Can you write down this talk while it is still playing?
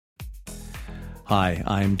Hi,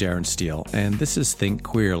 I'm Darren Steele, and this is Think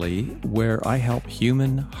Queerly, where I help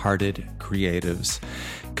human-hearted creatives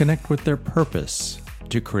connect with their purpose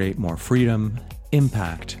to create more freedom,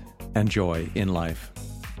 impact, and joy in life.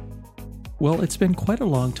 Well, it's been quite a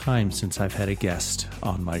long time since I've had a guest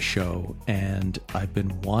on my show, and I've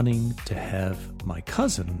been wanting to have my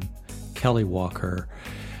cousin, Kelly Walker,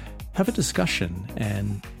 have a discussion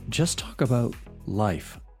and just talk about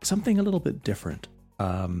life, something a little bit different.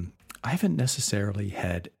 I haven't necessarily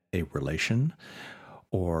had a relation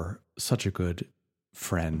or such a good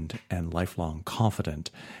friend and lifelong confidant.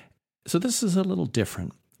 So this is a little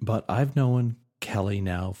different, but I've known Kelly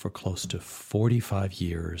now for close to 45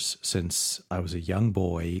 years, since I was a young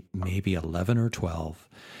boy, maybe 11 or 12.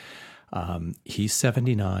 He's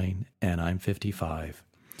 79 and I'm 55.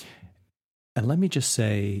 And let me just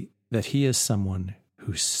say that he is someone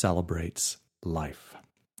who celebrates life.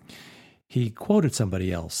 He quoted somebody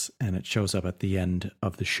else, and it shows up at the end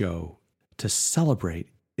of the show. To celebrate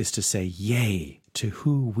is to say yay to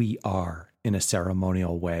who we are in a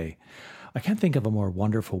ceremonial way. I can't think of a more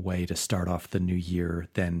wonderful way to start off the new year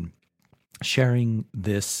than sharing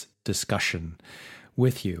this discussion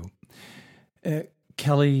with you.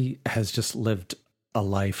 Kelly has just lived a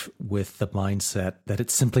life with the mindset that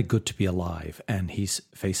it's simply good to be alive, and he's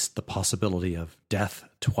faced the possibility of death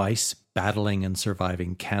twice, battling and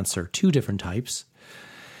surviving cancer, 2 different types,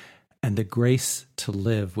 and the grace to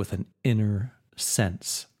live with an inner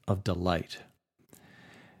sense of delight.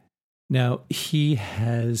 Now, he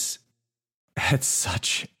has had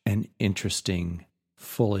such an interesting,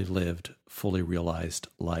 fully lived, fully realized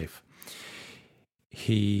life.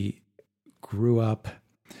 He grew up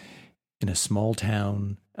in a small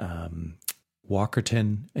town,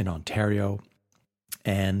 Walkerton in Ontario,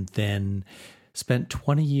 and then spent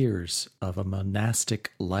 20 years of a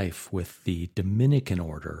monastic life with the Dominican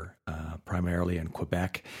order, primarily in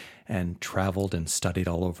Quebec, and traveled and studied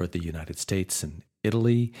all over the United States and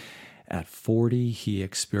Italy. At 40, he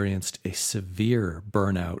experienced a severe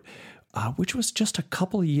burnout, which was just a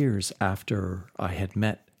couple of years after I had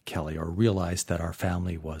met Kelly or realized that our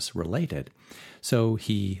family was related. So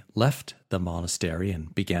he left the monastery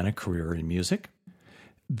and began a career in music.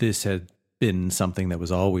 This had been something that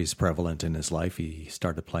was always prevalent in his life. He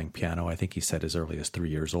started playing piano, I think he said, as early as 3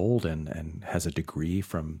 years old, and has a degree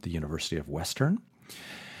from the University of Western.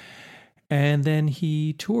 And then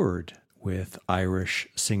he toured with Irish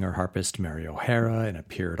singer-harpist Mary O'Hara and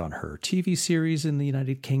appeared on her TV series in the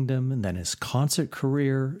United Kingdom. And then his concert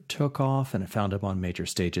career took off, and it found him on major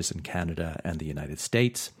stages in Canada and the United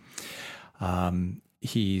States.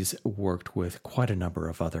 He's worked with quite a number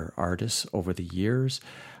of other artists over the years,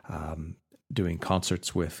 doing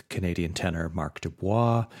concerts with Canadian tenor Mark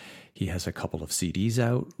Dubois. He has a couple of CDs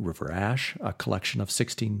out, River Ash, a collection of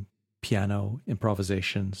 16 piano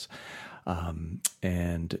improvisations,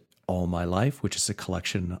 and All My Life, which is a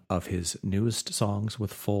collection of his newest songs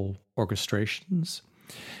with full orchestrations.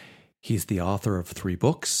 He's the author of 3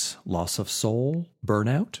 books, Loss of Soul,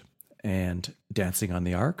 Burnout, and Dancing on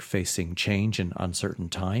the Ark, Facing Change in Uncertain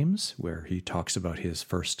Times, where he talks about his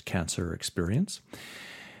first cancer experience,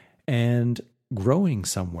 and Growing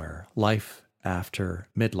Somewhere, Life After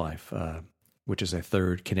Midlife, which is a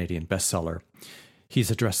 3rd Canadian bestseller. He's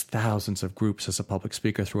addressed thousands of groups as a public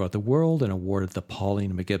speaker throughout the world and awarded the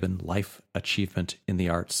Pauline McGibbon Life Achievement in the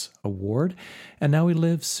Arts Award. And now he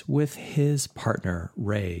lives with his partner,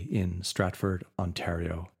 Ray, in Stratford,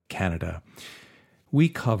 Ontario, Canada. We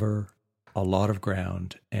cover a lot of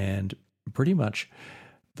ground and pretty much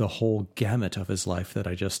the whole gamut of his life that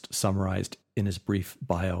I just summarized in his brief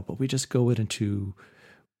bio, but we just go into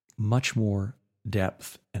much more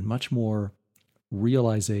depth and much more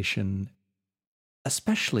realization,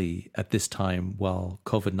 especially at this time while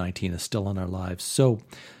COVID-19 is still in our lives. So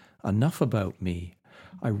enough about me.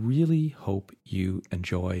 I really hope you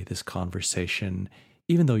enjoy this conversation,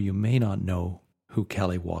 even though you may not know who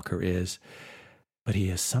Kelly Walker is, but he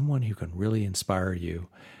is someone who can really inspire you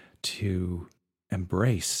to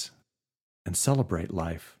embrace and celebrate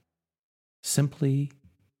life simply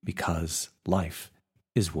because life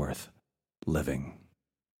is worth living.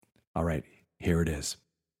 All right, here it is.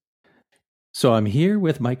 So I'm here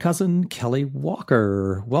with my cousin, Kelly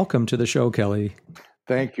Walker. Welcome to the show, Kelly.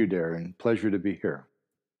 Thank you, Darren. Pleasure to be here.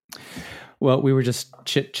 Well, we were just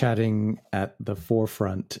chit-chatting at the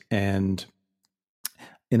forefront, and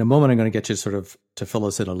in a moment, I'm going to get you sort of to fill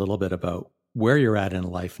us in a little bit about where you're at in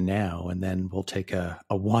life now, and then we'll take a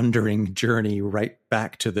wandering journey right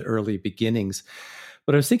back to the early beginnings.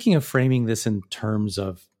 But I was thinking of framing this in terms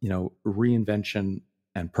of, reinvention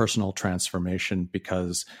and personal transformation,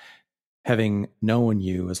 because having known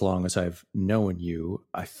you as long as I've known you,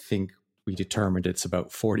 I think we determined it's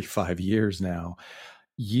about 45 years now.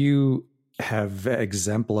 You have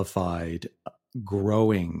exemplified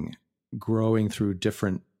growing through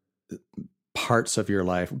different parts of your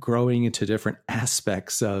life, growing into different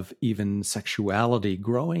aspects of even sexuality,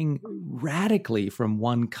 growing radically from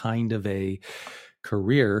one kind of a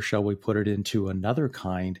career, shall we put it, into another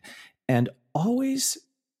kind, and always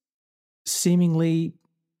seemingly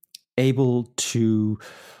able to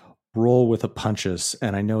roll with the punches.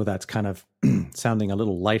 And I know that's kind of sounding a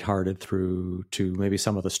little lighthearted through to maybe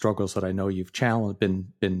some of the struggles that I know you've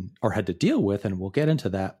been or had to deal with, and we'll get into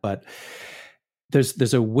that. But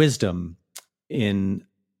there's a wisdom in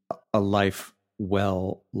a life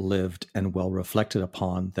well lived and well reflected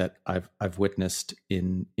upon that I've witnessed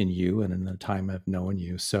in you and in the time I've known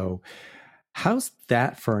you. So how's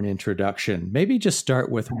that for an introduction? Maybe just start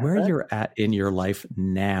with where you're at in your life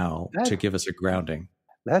now to give us a grounding.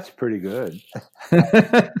 That's pretty good. I'm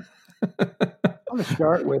going to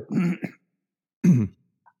start with,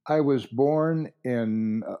 I was born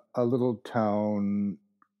in a little town,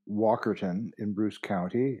 Walkerton in Bruce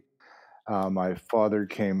County. My father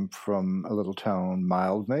came from a little town,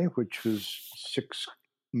 Mildmay, which was 6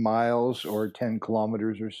 miles or 10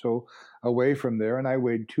 kilometers or so away from there, and I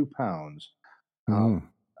weighed 2 pounds.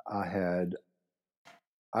 I had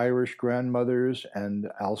Irish grandmothers and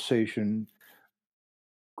Alsatian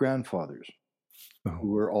grandfathers who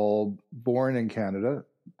were all born in Canada,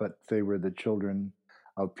 but they were the children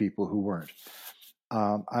of people who weren't.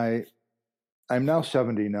 I'm now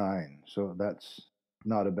 79, so that's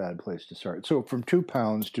not a bad place to start. So from 2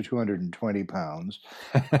 pounds to 220 pounds,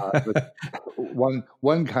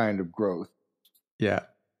 one kind of growth. Yeah.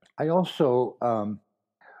 I also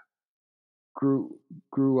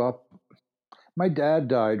grew up. My dad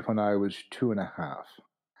died when I was 2.5.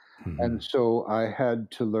 And so I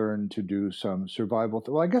had to learn to do some survival.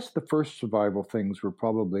 Well, I guess the first survival things were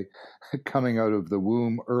probably coming out of the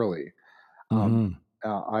womb early.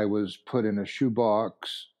 I was put in a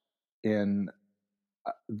shoebox in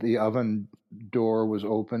the oven door was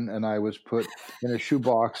open, and I was put in a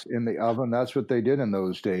shoebox in the oven. That's what they did in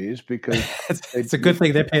those days because it's a good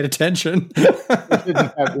thing they paid attention. They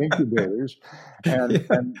didn't have incubators,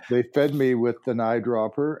 and they fed me with the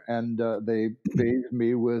eyedropper, and they bathed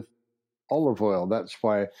me with olive oil. That's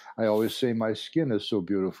why I always say my skin is so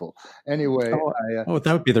beautiful. Anyway, that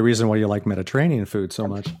would be the reason why you like Mediterranean food so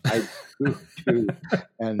much. I do too,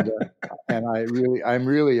 and I'm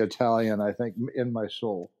really Italian, I think, in my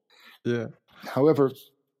soul. Yeah. However,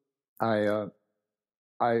 my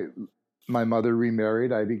mother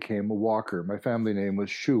remarried. I became a Walker. My family name was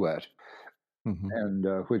Chouette, and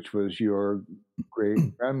which was your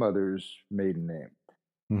great grandmother's maiden name.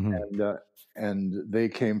 And they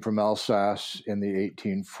came from Alsace in the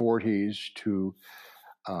 1840s to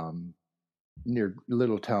near a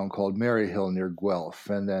little town called Maryhill near Guelph,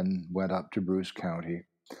 and then went up to Bruce County.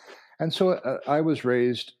 And so I was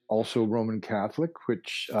raised also Roman Catholic,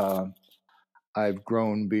 which I've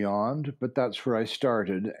grown beyond, but that's where I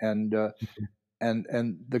started. And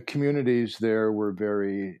the communities there were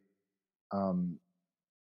very, well,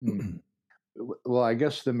 I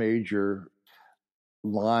guess the major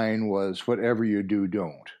line was whatever you do,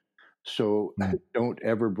 don't. So don't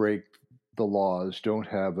ever break the laws. Don't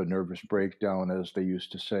have a nervous breakdown, as they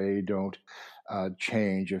used to say. Don't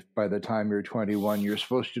change. If by the time you're 21, you're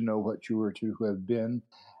supposed to know what you were to have been,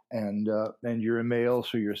 and you're a male,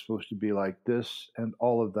 so you're supposed to be like this, and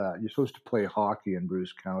all of that. You're supposed to play hockey in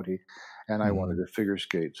Bruce County, and I wanted to figure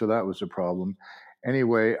skate, so that was a problem.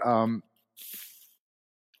 Anyway,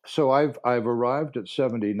 so I've arrived at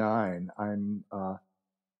 79. I'm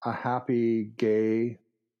a happy gay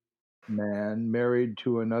man married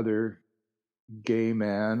to another gay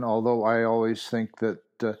man, although I always think that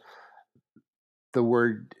the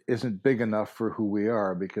word isn't big enough for who we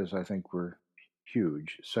are, because I think we're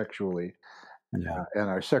huge sexually, and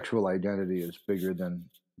our sexual identity is bigger than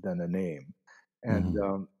a name.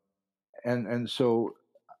 And so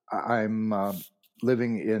I'm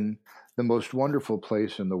living in the most wonderful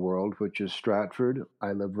place in the world, which is Stratford.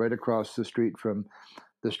 I live right across the street from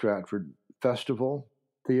the Stratford Festival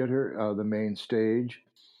Theater, the main stage,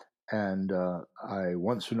 and I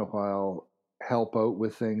once in a while help out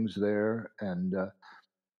with things there, and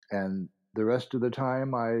the rest of the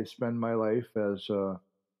time I spend my life as a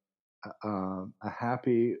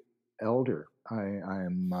happy elder.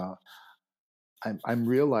 I'm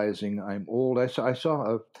realizing I'm old. I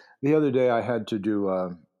saw the other day I had to do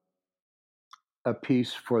a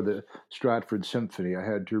piece for the Stratford Symphony. I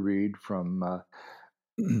had to read from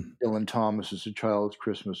Dylan Thomas's A Child's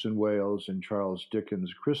Christmas in Wales and Charles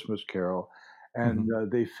Dickens' Christmas Carol. And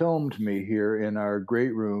Mhm. they filmed me here in our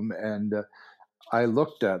great room, and I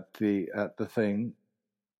looked at the thing,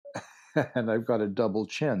 and I've got a double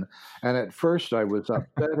chin. And at first I was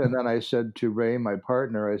upset, and then I said to Ray, my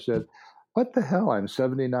partner, I said, "What the hell? I'm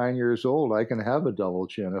 79 years old. I can have a double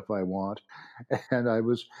chin if I want." And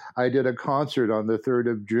I did a concert on the 3rd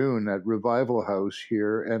of June at Revival House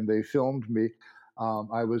here, and they filmed me.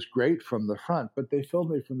 I was great from the front, but they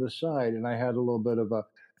filmed me from the side, and I had a little bit of a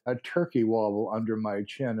turkey wobble under my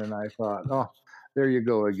chin, and I thought, oh, there you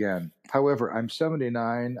go again. However, I'm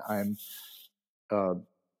 79. I'm uh,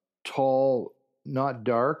 tall, not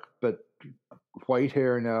dark, but white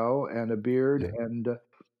hair now, and a beard, Yeah.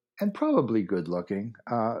 and probably good looking.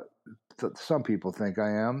 Some people think I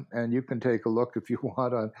am, and you can take a look if you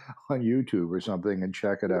want on YouTube or something and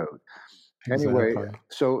check it out. Anyway, Exactly.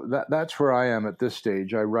 so that's where I am at this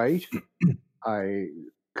stage. I write, I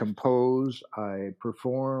compose, I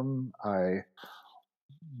perform, I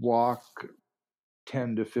walk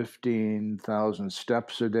 10 to 15,000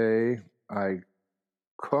 steps a day. I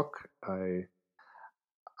cook.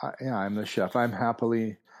 Yeah, I'm the chef. I'm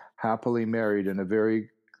happily married in a very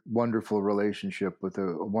wonderful relationship with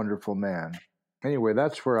a wonderful man. Anyway,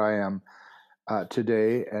 that's where I am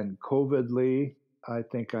today. And COVIDly, I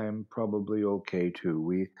think I'm probably okay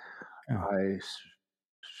too. Yeah. I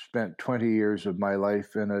spent 20 years of my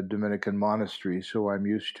life in a Dominican monastery, so I'm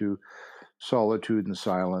used to solitude and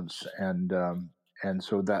silence, and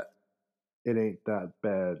so that it ain't that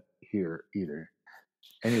bad here either.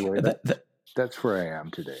 Anyway, that's where I am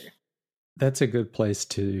today. That's a good place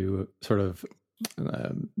to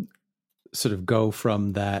um, sort of go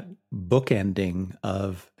from that bookending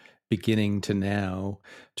of beginning to now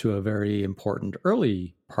to a very important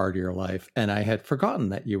early part of your life. And I had forgotten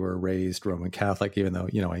that you were raised Roman Catholic, even though,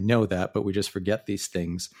 I know that, but we just forget these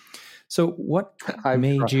things. So what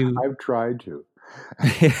made you I've tried to.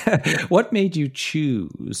 what made you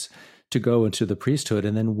choose to go into the priesthood,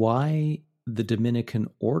 and then why the Dominican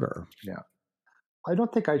order? Yeah. I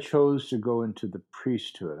don't think I chose to go into the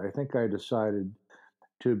priesthood. I think I decided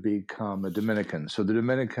to become a Dominican. So the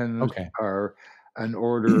Dominicans Okay. are an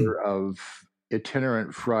order of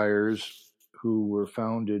itinerant friars who were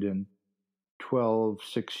founded in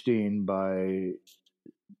 1216 by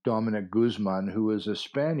Dominic Guzman, who was a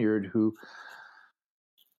Spaniard who,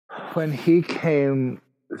 when he came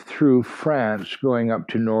through France, going up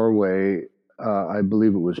to Norway, I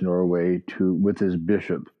believe it was Norway, to with his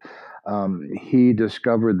bishop, he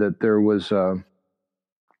discovered that there was a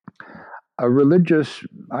religious,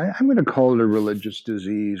 I'm going to call it a religious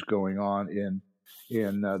disease going on in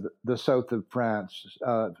the south of France,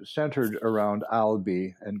 centered around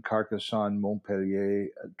Albi and Carcassonne, Montpellier,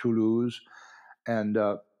 Toulouse, and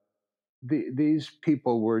these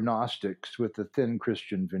people were Gnostics with a thin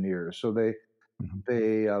Christian veneer. So Mhm.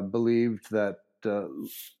 they believed that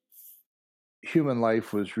human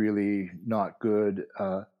life was really not good.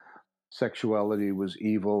 Sexuality was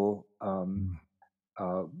evil. Mm.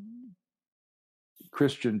 Uh,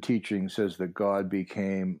 Christian teaching says that God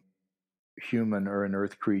became human or an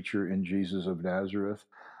earth creature in Jesus of Nazareth.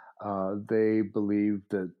 They believed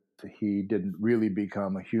that he didn't really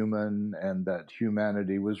become a human and that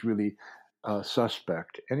humanity was really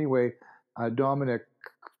suspect. Anyway, Dominic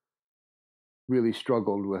really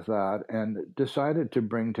struggled with that and decided to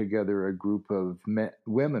bring together a group of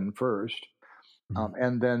women first, Mm.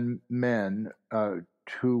 and then men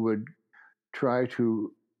who would try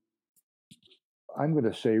to, I'm going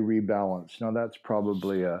to say, rebalance. Now, that's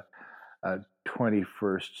probably a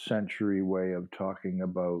 21st century way of talking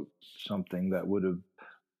about something that would have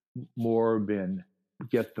more been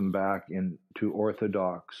get them back into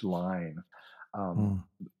orthodox line. Um,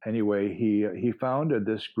 Mm. anyway, he founded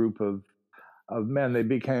this group of men. They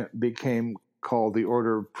became called the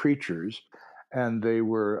Order of Preachers, and they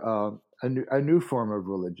were a new form of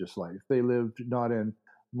religious life. They lived not in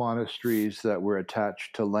monasteries that were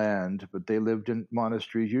attached to land, but they lived in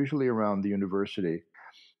monasteries usually around the university,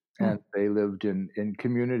 Mm. and they lived in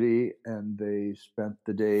community, and they spent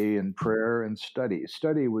the day in prayer and study.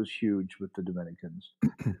 Study was huge with the Dominicans.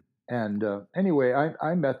 And anyway,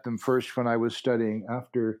 I met them first when I was studying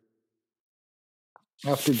after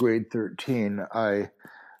grade 13. I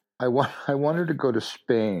wanted to go to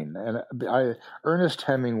Spain, and Ernest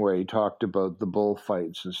Hemingway talked about the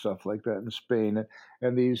bullfights and stuff like that in Spain,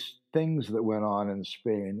 and these things that went on in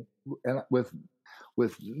Spain, and with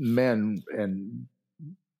men and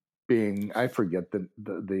being, I forget the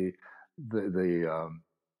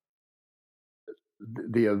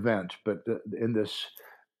the event, but in this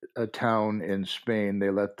a town in Spain. They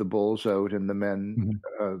let the bulls out, and the men, Mhm.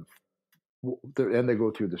 and they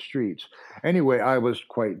go through the streets. Anyway, I was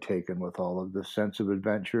quite taken with all of this sense of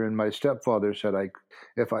adventure. And my stepfather said,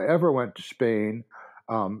 if I ever went to Spain,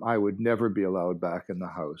 I would never be allowed back in the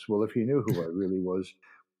house. Well, if he knew who I really was,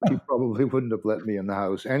 he probably wouldn't have let me in the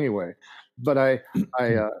house anyway. But I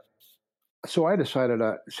so I decided,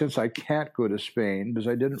 since I can't go to Spain because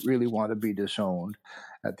I didn't really want to be disowned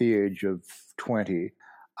at the age of 20,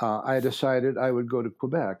 I decided I would go to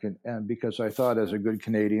Quebec. And because I thought, as a good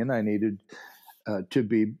Canadian, I needed to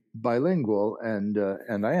be bilingual, and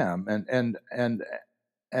I am.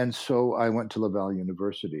 And so I went to Laval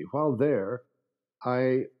University. While there,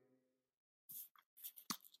 I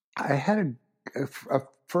I had a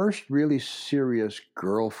first really serious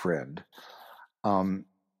girlfriend. Um,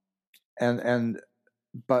 and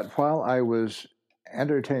But while I was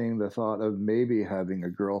entertaining the thought of maybe having a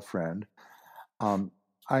girlfriend, um,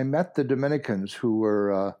 I met the Dominicans who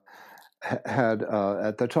were had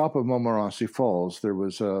at the top of Montmorency Falls. There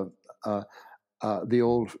was a the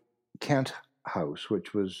old Kent House,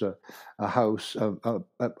 which was a house,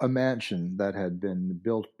 a mansion that had been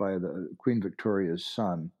built by the Queen Victoria's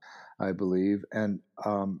son, I believe, and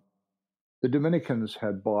the Dominicans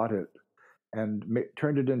had bought it and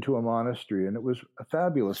turned it into a monastery, and it was a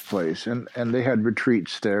fabulous place. And they had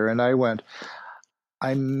retreats there, and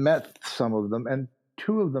I met some of them, and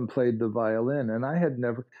two of them played the violin, and I had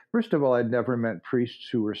never. First of all, I'd never met priests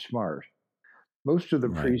who were smart. Most of the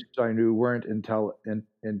Right. priests I knew weren't intelligent.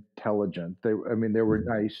 I mean, they were Mhm.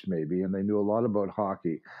 nice maybe, and they knew a lot about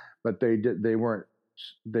hockey, but they weren't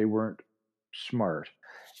smart.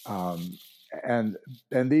 Um, and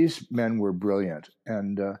these men were brilliant.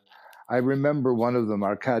 And I remember one of them,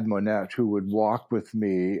 Arcade Monette, who would walk with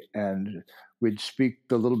me and would speak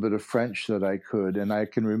the little bit of French that I could. And I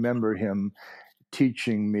can remember him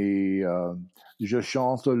teaching me Je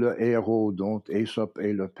chante le héros dont Aesop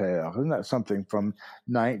est le père. Isn't that something from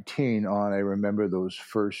 19 on? I remember those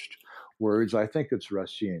first words. I think it's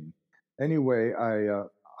Racine. Anyway,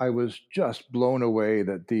 I was just blown away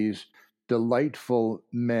that these delightful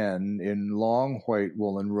men in long white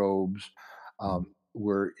woolen robes Mhm.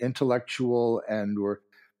 were intellectual and were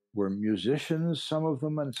musicians, some of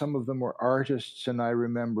them, and some of them were artists. And I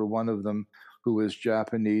remember one of them, who was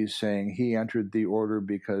Japanese, saying he entered the order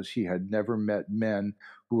because he had never met men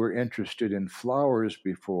who were interested in flowers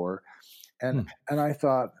before. And Hmm. and I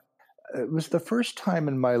thought, it was the first time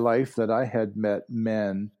in my life that I had met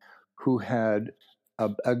men who had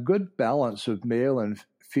a good balance of male and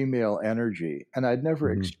female energy. And I'd never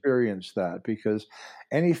Mhm. experienced that, because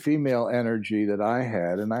any female energy that I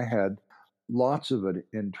had, and I had lots of it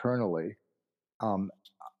internally, um,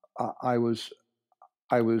 I was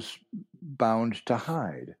bound to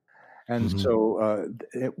hide. And Mhm. so,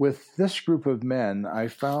 with this group of men, I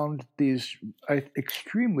found these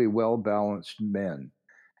extremely well balanced men,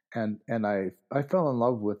 and I fell in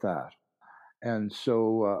love with that. And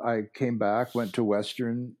so I came back, went to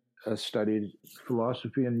Western, studied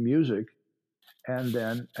philosophy and music, and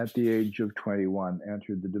then at the age of 21,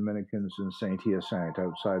 entered the Dominicans in Saint Hyacinthe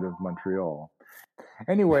outside of Montreal.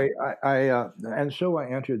 Anyway, and so I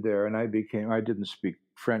entered there, and I didn't speak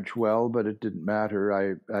French well, but it didn't matter.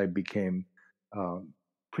 I became um,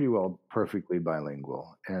 pretty well perfectly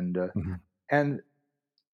bilingual, Mhm. and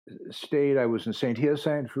stayed. I was in Saint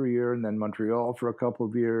Hyacinthe for a year, and then Montreal for a couple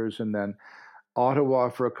of years, and then Ottawa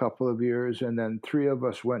for a couple of years, and then three of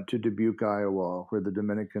us went to Dubuque, Iowa, where the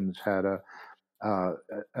Dominicans had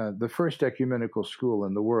the first ecumenical school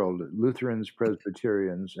in the world: Lutherans,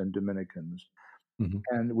 Presbyterians, and Dominicans. Mhm.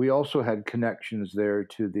 And we also had connections there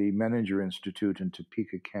to the Menninger Institute in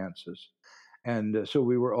Topeka, Kansas. And so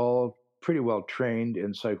we were all pretty well trained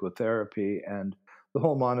in psychotherapy. And the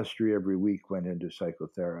whole monastery every week went into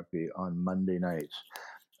psychotherapy on Monday nights,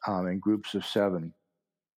 in groups of 7.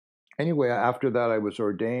 Anyway, after that, I was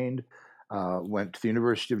ordained, went to the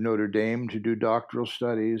University of Notre Dame to do doctoral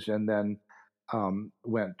studies, and then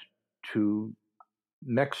went to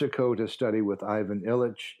Mexico to study with Ivan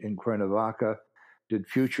Illich in Cuernavaca, did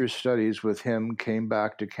future studies with him, came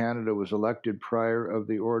back to Canada, was elected prior of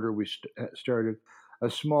the order. We started a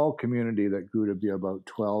small community that grew to be about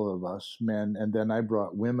 12 of us men. And then I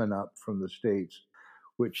brought women up from the States,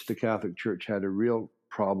 which the Catholic Church had a real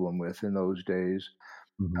problem with in those days,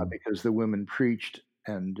 Mhm. because the women preached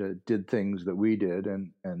and did things that we did,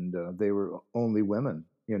 and they were only women,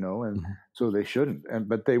 and Mhm. so they shouldn't.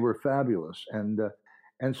 But they were fabulous, and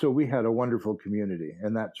so we had a wonderful community,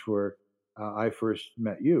 and that's where I first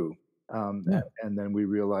met you, Yeah. and then we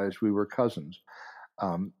realized we were cousins,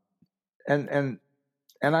 um, and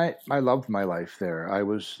And I loved my life there. I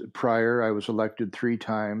was elected 3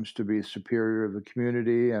 times to be superior of the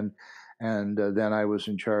community, and then I was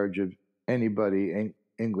in charge of anybody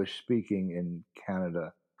English speaking in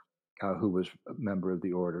Canada who was a member of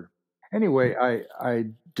the order. Anyway, I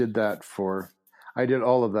did that for I did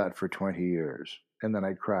all of that for 20 years, and then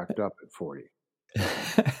I cracked up at 40.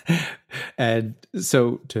 And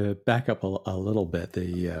so to back up a little bit,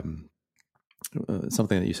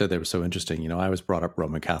 something that you said there was so interesting. You know, I was brought up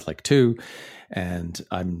Roman Catholic too, and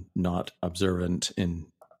I'm not observant in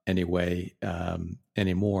any way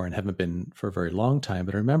anymore, and haven't been for a very long time.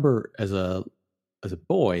 But I remember as a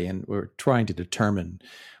boy, and we were trying to determine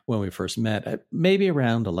when we first met, maybe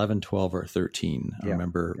around 11, 12, or 13. I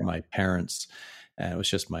remember my parents, and it was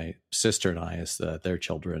just my sister and I as their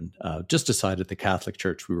children, just decided the Catholic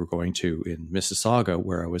church we were going to in Mississauga,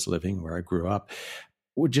 where I was living, where I grew up,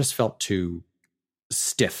 just felt too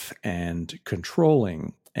stiff and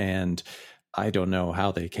controlling. And I don't know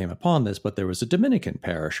how they came upon this, but there was a Dominican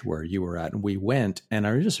parish where you were at, and we went, and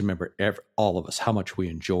I just remember all of us, how much we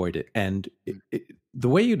enjoyed it. And the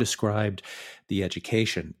way you described the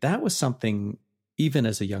education, that was something, even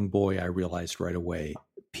as a young boy, I realized right away.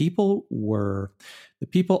 The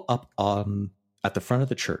people up on at the front of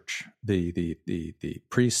the church, the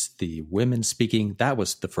priests, the women speaking, that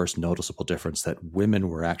was the first noticeable difference, that women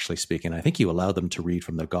were actually speaking. I think you allowed them to read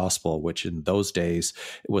from the gospel, which in those days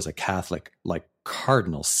it was a Catholic like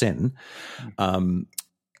cardinal sin.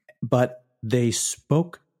 But they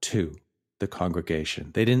spoke to the congregation.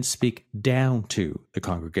 They didn't speak down to the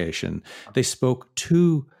congregation. They spoke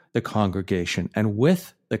to the congregation and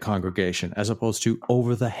with the congregation, as opposed to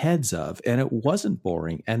over the heads of. And it wasn't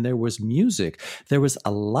boring. And there was music. There was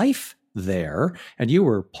a life there. And you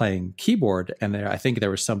were playing keyboard, and I think there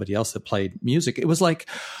was somebody else that played music. It was like,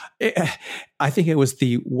 I think it was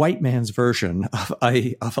the white man's version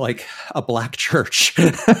of like a black church.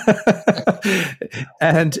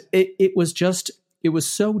 And it was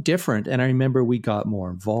so different. And I remember we got more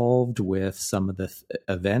involved with some of the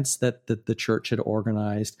events that the church had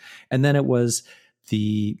organized. And then it was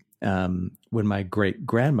when my great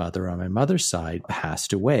grandmother on my mother's side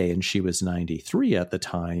passed away, and she was 93 at the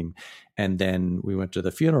time. And then we went to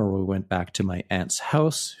the funeral. We went back to my aunt's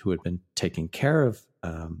house, who had been taking care of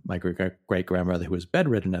my great grandmother, who was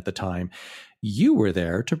bedridden at the time. You were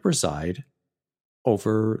there to preside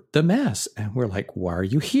over the mass. And we're like, why are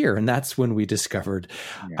you here? And that's when we discovered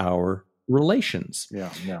our relations.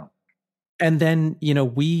 Yeah. And then,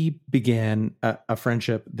 we began a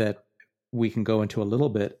friendship that we can go into a little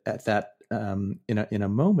bit at that in a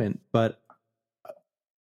moment. But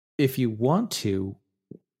if you want to,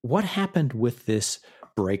 what happened with this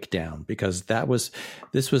breakdown? Because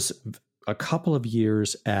this was a couple of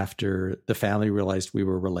years after the family realized we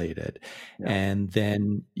were related. Yeah. And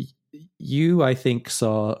then you, I think,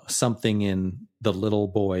 saw something in the little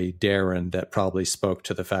boy, Darren, that probably spoke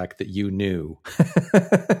to the fact that you knew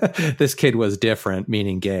this kid was different,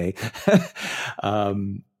 meaning gay.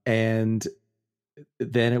 And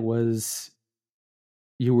then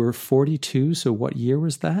you were 42. So what year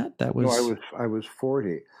was that? That was no, I was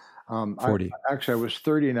 40. 40. I was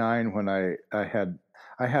 39 when I had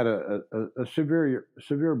a severe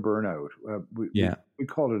burnout. We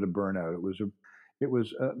called it a burnout. It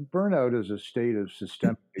was burnout is a state of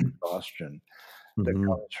systemic exhaustion that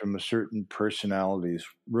comes from a certain personality's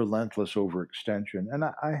relentless overextension. And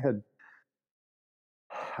I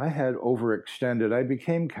had overextended. I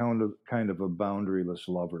became kind of a boundaryless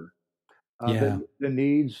lover. The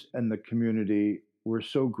needs and the community were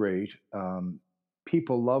so great.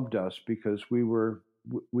 People loved us because we were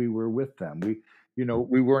with them.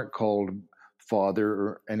 We weren't called father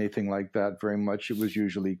or anything like that very much. It was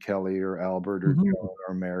usually Kelly or Albert or Joan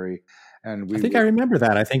or Mary. And I remember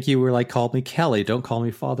that. I think you were like, called me Kelly. Don't call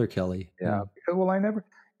me Father Kelly. Yeah. Well, I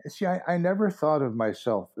never thought of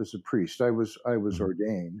myself as a priest. I was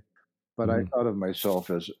ordained, but I thought of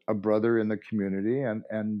myself as a brother in the community, and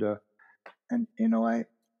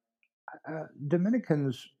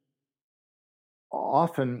Dominicans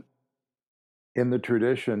often in the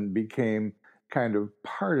tradition became kind of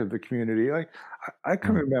part of the community. Like I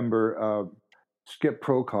can remember Skip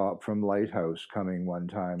Prokop from Lighthouse coming one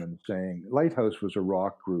time and saying, Lighthouse was a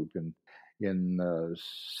rock group in the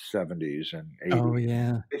 70s and 80s. Oh,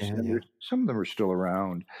 yeah. Some of them are still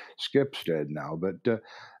around. Skip's dead now, but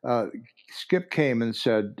Skip came and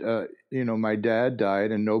said, my dad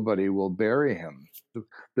died and nobody will bury him.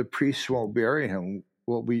 The priests won't bury him.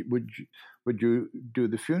 Well, would you do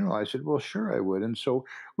the funeral? I said, well, sure I would. And so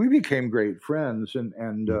we became great friends, and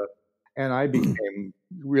and I became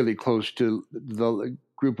really close to the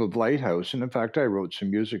group of Lighthouse. And in fact, I wrote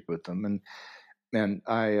some music with them, and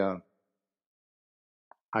I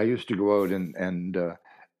used to go out and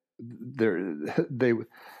there they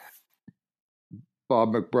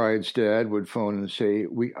Bob McBride's dad would phone and say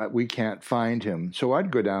we can't find him. So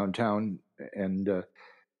I'd go downtown and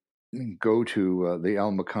go to the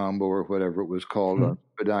El Macombo or whatever it was called,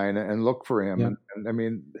 Spadina, and look for him. Yeah. And I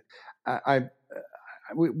mean,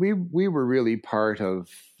 we were really part of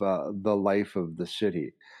the life of the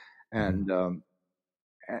city, and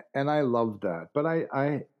I loved that. But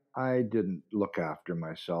I didn't look after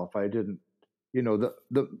myself. I didn't, you know,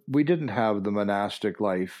 we didn't have the monastic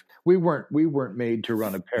life. We weren't made to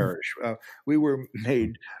run a parish. We were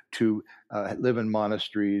made to live in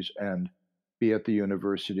monasteries and be at the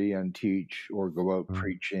university and teach or go out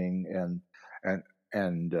preaching,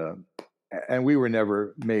 and we were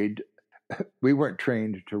never made. We weren't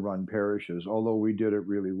trained to run parishes, although we did it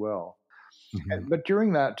really well. But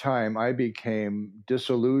during that time, I became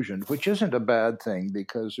disillusioned, which isn't a bad thing,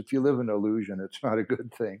 because if you live in illusion, it's not a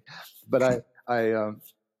good thing. But the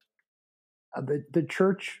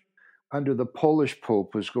church under the Polish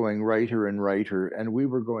Pope was going righter and righter, and we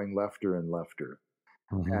were going lefter and lefter.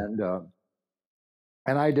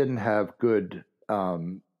 And I didn't have good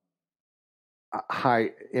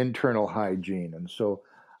high internal hygiene, and so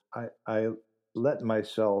I let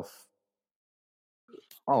myself.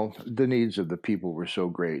 Oh, the needs of the people were so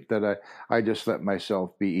great that I just let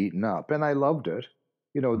myself be eaten up, and I loved it.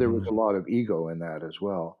 You know, there was a lot of ego in that as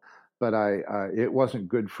well, but it wasn't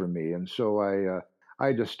good for me, and so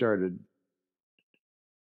I just started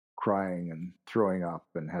crying and throwing up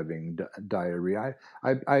and having diarrhea.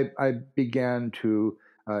 I began to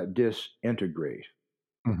disintegrate,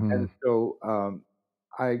 and so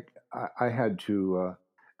I had to.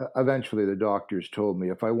 Eventually, the doctors told me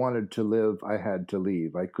if I wanted to live, I had to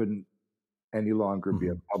leave. I couldn't any longer be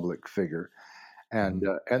a public figure, and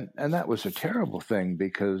that was a terrible thing,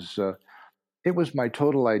 because it was my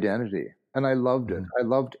total identity, and I loved it. I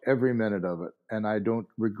loved every minute of it, and I don't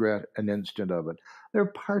regret an instant of it. There are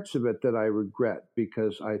parts of it that I regret,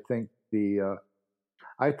 because I think the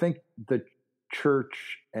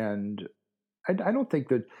church, and I don't think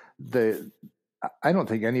that I don't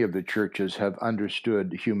think any of the churches have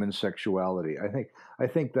understood human sexuality. I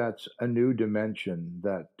think that's a new dimension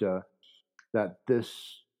that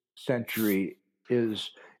this century is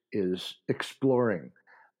exploring.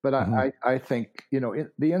 But I think, you know,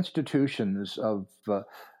 the institutions of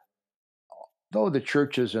though the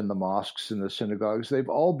churches and the mosques and the synagogues, they've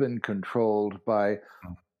all been controlled by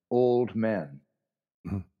old men,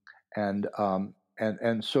 and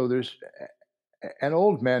so there's. And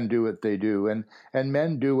old men do what they do, and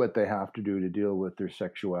men do what they have to do to deal with their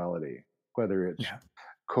sexuality, whether it's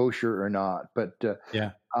kosher or not. But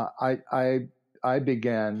I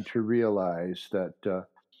began to realize that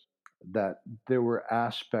that there were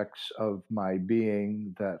aspects of my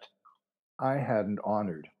being that I hadn't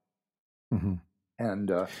honored, and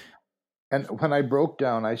when I broke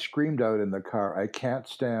down, I screamed out in the car, "I can't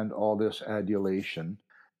stand all this adulation."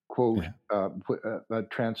 Quote,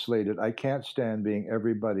 translated, I can't stand being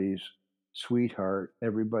everybody's sweetheart,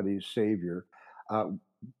 everybody's savior.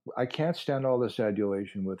 I can't stand all this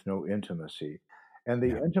adulation with no intimacy. And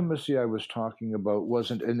the intimacy I was talking about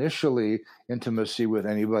wasn't initially intimacy with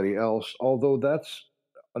anybody else, although that's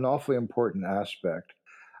an awfully important aspect.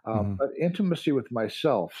 But intimacy with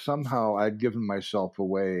myself. Somehow I'd given myself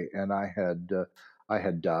away, and I had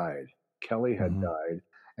died. Kelly had died,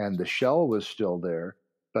 and the shell was still there.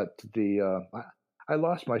 But I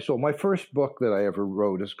lost my soul. My first book that I ever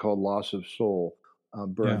wrote is called Loss of Soul,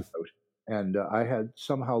 Burned Out. And I had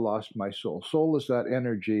somehow lost my soul. Soul is that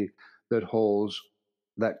energy that holds,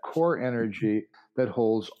 that core energy that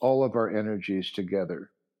holds all of our energies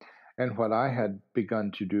together. And what I had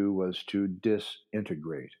begun to do was to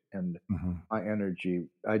disintegrate. And my energy,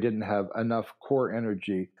 I didn't have enough core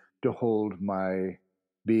energy to hold my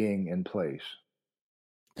being in place.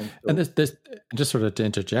 And this, just sort of to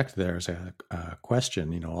interject there as a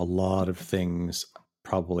question, you know, a lot of things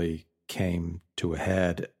probably came to a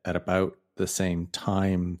head at about the same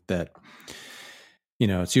time that, you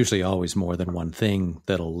know, it's usually always more than one thing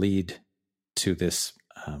that'll lead to this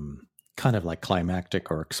kind of like climactic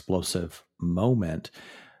or explosive moment.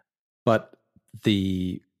 But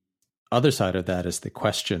the other side of that is the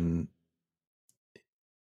question,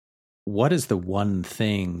 what is the one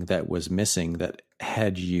thing that was missing that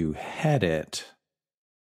had you had it,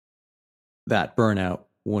 that burnout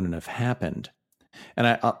wouldn't have happened?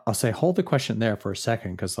 And I'll say, hold the question there for a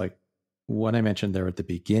second, because like what I mentioned there at the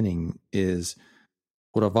beginning is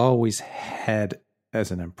what I've always had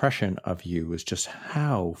as an impression of you is just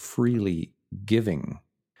how freely giving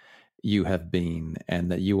you have been,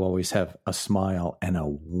 and that you always have a smile and a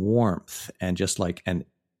warmth and just like an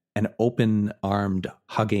open armed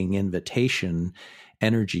hugging invitation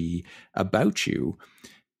energy about you.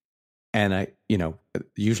 And I,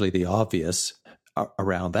 usually the obvious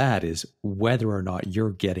around that is whether or not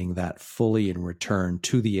you're getting that fully in return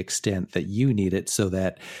to the extent that you need it, so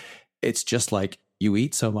that it's just like you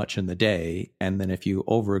eat so much in the day, and then if you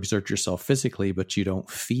overexert yourself physically but you don't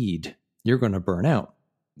feed, you're going to burn out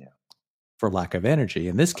for lack of energy.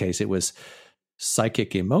 In this case, it was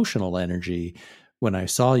psychic emotional energy. When I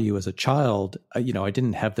saw you as a child, I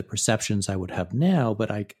didn't have the perceptions I would have now, but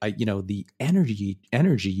I the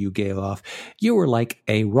energy you gave off, you were like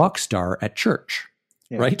a rock star at church,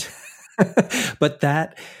 right? But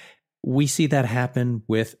that we see that happen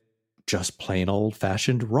with just plain old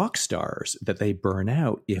fashioned rock stars, that they burn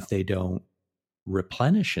out if they don't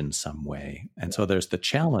replenish in some way. And so there's the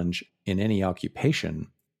challenge in any occupation,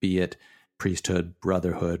 be it priesthood,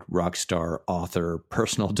 brotherhood, rock star, author,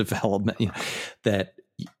 personal development, that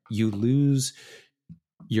you lose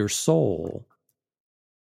your soul.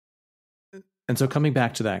 And so coming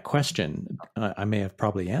back to that question, I may have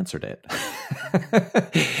probably answered it.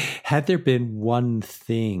 Had there been one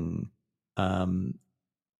thing,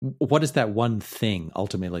 what is that one thing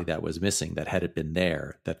ultimately that was missing, that had it been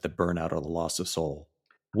there, that the burnout or the loss of soul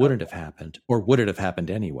wouldn't have happened, or would it have happened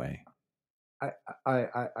anyway?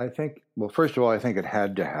 I think, well, first of all, I think it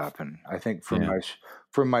had to happen. I think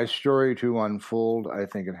for my story to unfold, I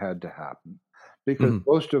think it had to happen, because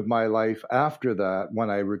most of my life after that,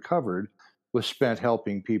 when I recovered, was spent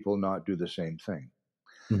helping people not do the same thing.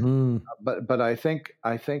 But I think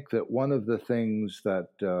that one of the things that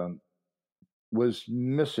was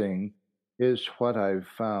missing is what I've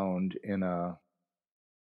found in a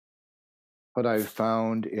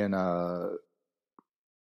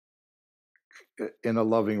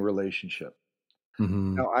loving relationship.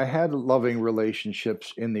 Now, I had loving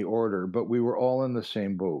relationships in the order, but we were all in the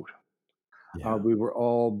same boat. We were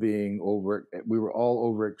all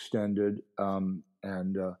overextended,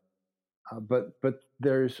 but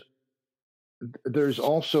there's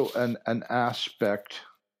also an aspect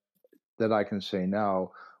that I can say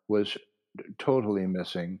now was totally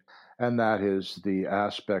missing, and that is the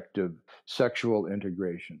aspect of sexual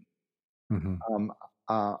integration.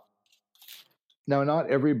 Now, not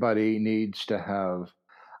everybody needs to have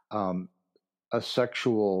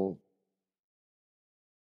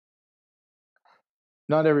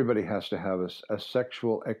not everybody has to have a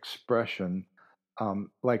sexual expression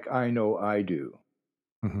like I know I do.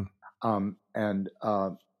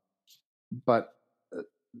 But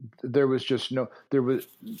there was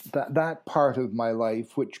that part of my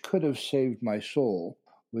life which could have saved my soul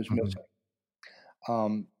was missing.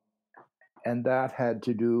 And that had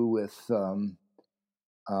to do with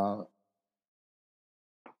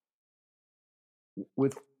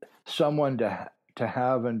someone to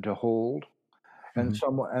have and to hold, and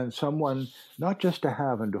someone not just to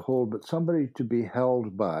have and to hold, but somebody to be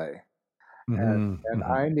held by. And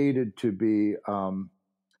I needed to be,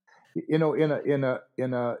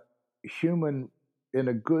 in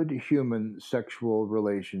a good human sexual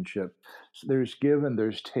relationship, there's give and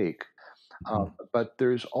there's take, but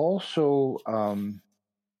there's also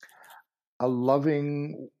a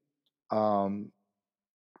loving,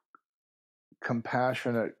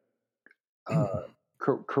 compassionate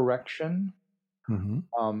correction,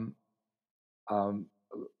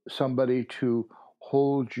 somebody to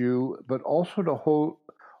hold you, but also to hold,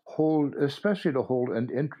 especially to hold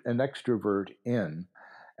an extrovert in,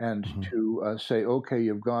 and to say, okay,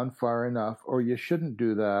 you've gone far enough, or you shouldn't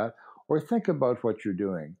do that, or think about what you're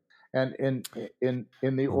doing. And in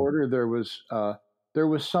the order, there was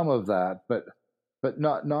some of that, but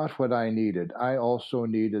not what I needed. I also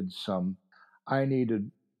needed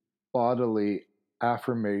bodily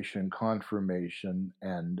affirmation, confirmation,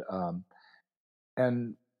 and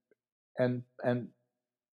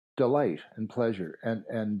delight and pleasure, and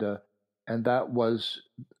that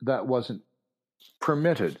wasn't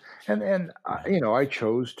permitted, and I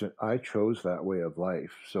chose that way of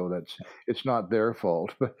life, so it's not their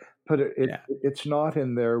fault, but it's not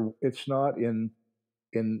in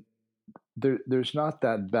there's not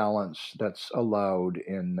that balance that's allowed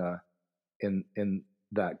in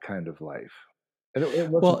that kind of life, and it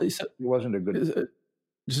wasn't a good.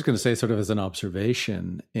 Just going to say, sort of as an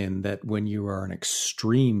observation, in that when you are an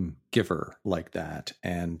extreme giver like that,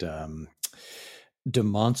 and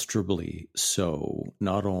demonstrably so,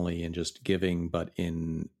 not only in just giving, but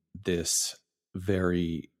in this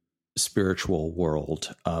very spiritual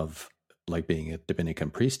world of like being a Dominican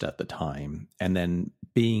priest at the time, and then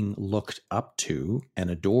being looked up to and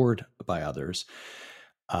adored by others.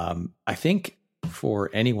 I think for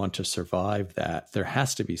anyone to survive that, there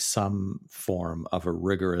has to be some form of a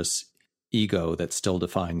rigorous ego that still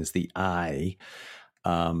defines the I,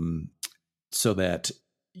 so that,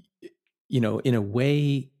 in a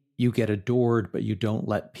way, you get adored, but you don't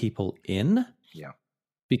let people in. Yeah.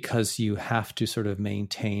 Because you have to sort of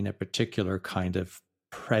maintain a particular kind of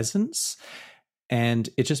presence. And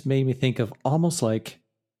it just made me think of almost like,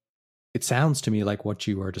 it sounds to me like what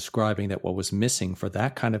you are describing, that what was missing for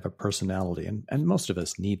that kind of a personality, and most of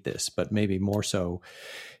us need this, but maybe more so,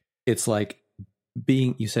 it's like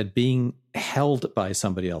you said being held by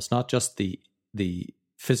somebody else, not just the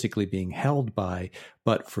physically being held by,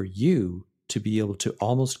 but for you to be able to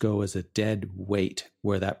almost go as a dead weight,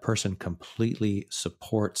 where that person completely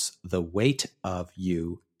supports the weight of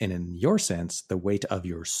you, and in your sense, the weight of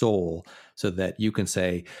your soul, so that you can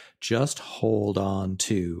say, just hold on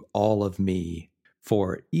to all of me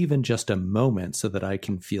for even just a moment, so that I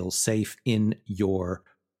can feel safe in your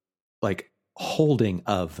like holding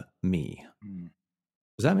of me.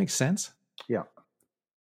 Does that make sense? Yeah.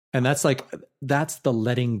 And that's the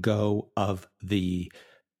letting go of the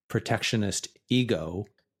protectionist ego,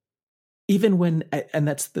 even when, and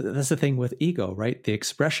that's the thing with ego, right? The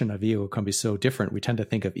expression of ego can be so different. We tend to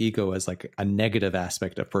think of ego as like a negative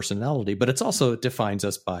aspect of personality, but it's also, it defines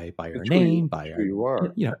us by our name, by who you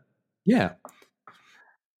are. Yeah.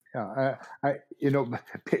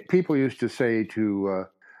 People used to say to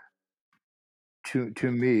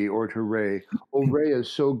me or to Ray, "Oh, Ray is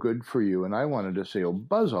so good for you," and I wanted to say, "Oh,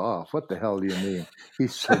 buzz off! What the hell do you mean?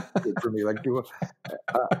 He's so good for me." Like,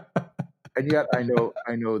 and yet I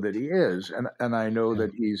know that he is, and I know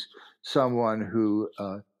that he's someone who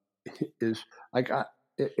is like,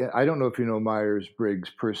 I don't know if you know Myers-Briggs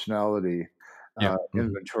personality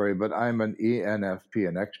inventory, but I'm an ENFP,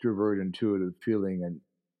 an extrovert, intuitive, feeling and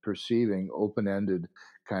perceiving, open-ended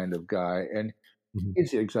kind of guy, and he's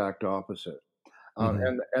the exact opposite.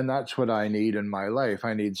 And that's what I need in my life.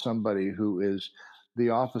 I need somebody who is the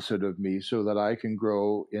opposite of me, so that I can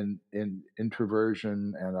grow in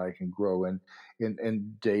introversion, and I can grow in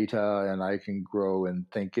data, and I can grow in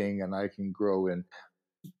thinking, and I can grow in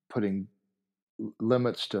putting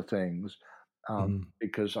limits to things,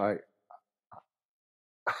 because I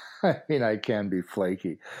mean, I can be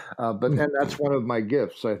flaky, but and that's one of my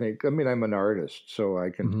gifts, I think. I mean, I'm an artist, so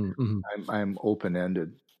I can. I'm open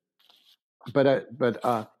ended, but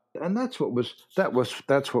and that's what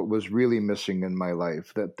was really missing in my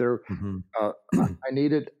life. That there, I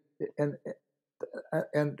needed,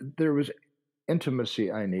 and there was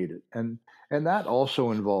intimacy I needed, and that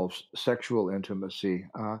also involves sexual intimacy,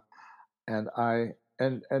 and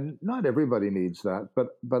not everybody needs that,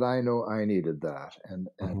 but I know I needed that, and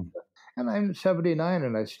I'm 79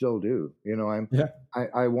 and I still do.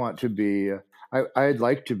 I want to be. I'd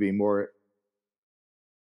like to be more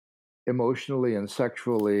emotionally and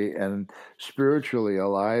sexually and spiritually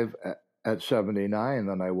alive at 79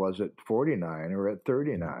 than I was at 49 or at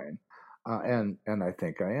 39, and I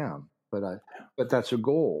think I am. But that's a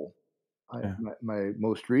goal. My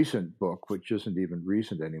most recent book, which isn't even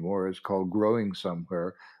recent anymore, is called Growing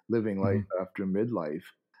Somewhere: Living Life After Midlife.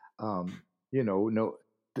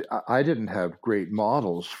 I didn't have great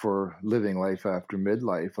models for living life after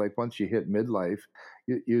midlife. Like, once you hit midlife,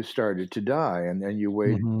 you started to die, and then you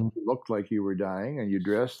waited. You looked like you were dying, and you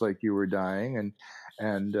dressed like you were dying,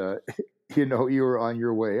 and you were on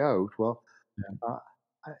your way out. Well,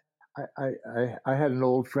 I had an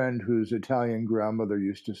old friend whose Italian grandmother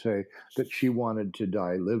used to say that she wanted to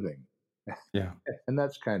die living. Yeah. And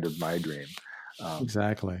that's kind of my dream.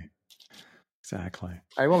 Exactly.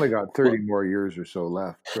 I've only got 30 more years or so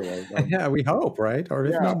left. So yeah, we hope, right? Or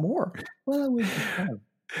if not more. Well, we have.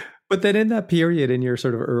 But then in that period, in your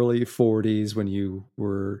sort of early 40s, when you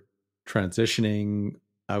were transitioning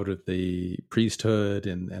out of the priesthood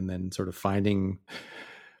and then sort of finding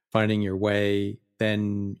your way,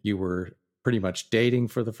 then you were pretty much dating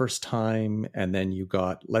for the first time, and then you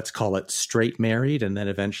got, let's call it, straight married, and then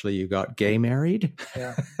eventually you got gay married.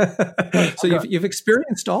 Yeah. So you've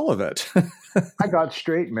experienced all of it. I got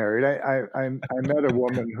straight married. I met a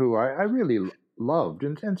woman who I really loved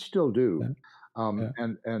and still do. But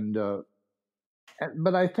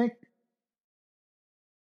I think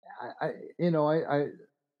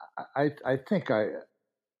I think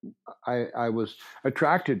I was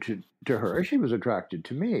attracted to her. She was attracted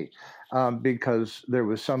to me, because there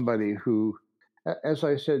was somebody who, as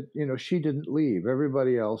I said, she didn't leave.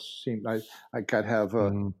 Everybody else seemed, I could have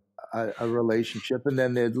a relationship, and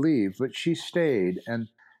then they'd leave. But she stayed, and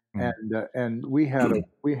we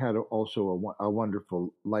had also a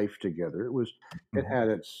wonderful life together. It had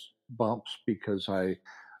its bumps because I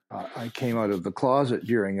came out of the closet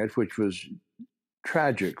during it, which was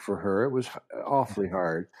tragic for her. It was awfully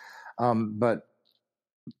hard, but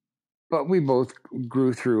we both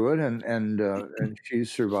grew through it, and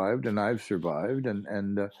she's survived, and I've survived,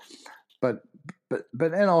 but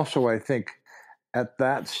and also I think at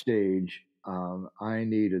that stage I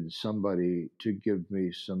needed somebody to give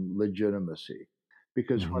me some legitimacy,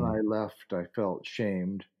 because when I left, I felt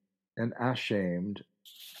shamed and ashamed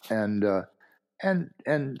and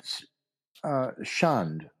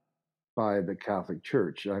shunned by the Catholic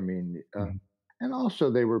Church. I mean, and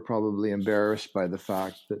also they were probably embarrassed by the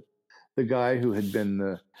fact that the guy who had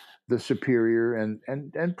been the superior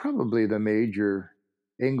and probably the major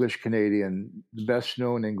English Canadian, the best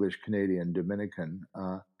known English Canadian Dominican,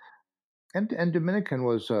 and Dominican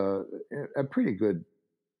was a pretty good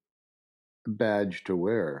badge to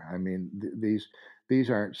wear. I mean, these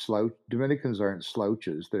aren't Dominicans aren't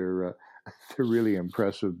slouches. They're really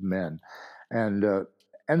impressive men, and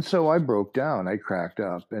so I broke down. I cracked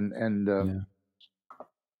up, and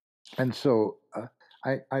so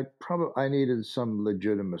I needed some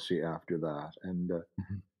legitimacy after that, and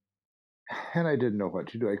I didn't know what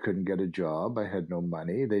to do. I couldn't get a job. I had no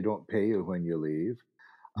money. They don't pay you when you leave.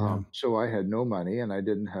 So I had no money, and I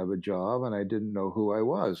didn't have a job, and I didn't know who I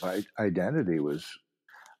was. Identity was,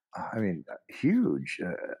 I mean, a huge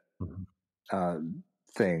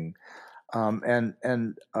thing.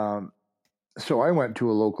 So I went to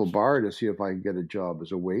a local bar to see if I could get a job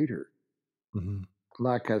as a waiter.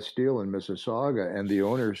 La Castile in Mississauga, and the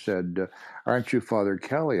owner said, "Aren't you Father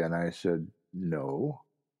Kelly?" And I said, "No."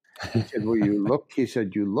 He said, "Well, you look." He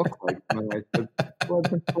said, "You look like me." I said, "Well,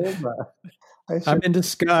 I've been told that." I said, "I'm in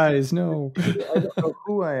disguise. No, I don't know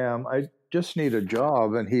who I am. I just need a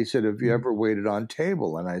job." And he said, "Have you ever waited on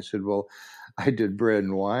table?" And I said, "Well, I did bread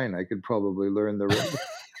and wine. I could probably learn the rest."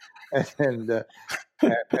 And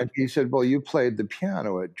he said, "Well, you played the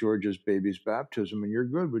piano at George's baby's baptism, and you're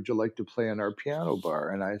good. Would you like to play in our piano bar?"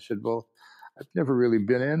 And I said, "Well, I've never really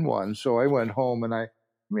been in one." So I went home, and I'd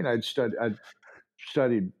started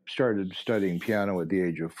studying piano at the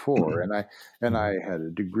age of 4, and I had a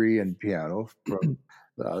degree in piano from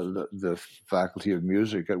the Faculty of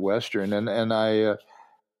Music at Western, and I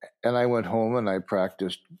went home and I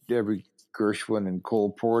practiced every Gershwin and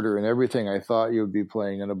Cole Porter and everything I thought you would be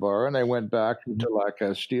playing in a bar. And I went back to La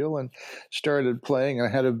Castile and started playing. I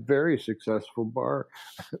had a very successful bar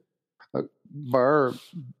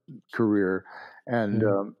career,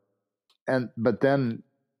 but then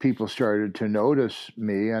people started to notice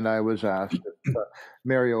me, and I was asked if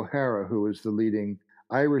Mary O'Hara, who was the leading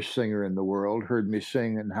Irish singer in the world, heard me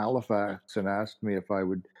sing in Halifax and asked me if I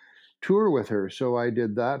would tour with her. So I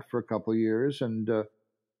did that for a couple of years, and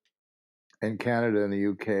in Canada and the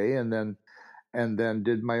UK, and then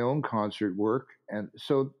did my own concert work, and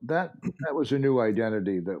so that was a new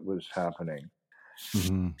identity that was happening.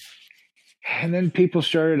 And then people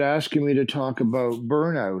started asking me to talk about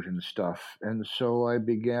burnout and stuff, and so I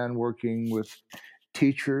began working with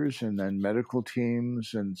teachers, and then medical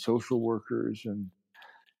teams, and social workers, and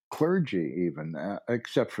clergy, even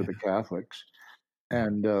except for the Catholics.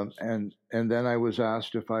 And then I was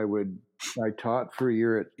asked if I taught for a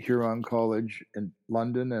year at Huron College in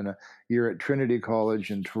London and a year at Trinity College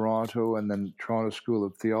in Toronto, and then Toronto School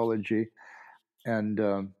of Theology. And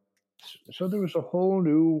so there was a whole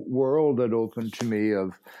new world that opened to me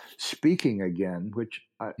of speaking again, which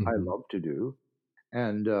I love to do.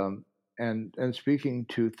 And speaking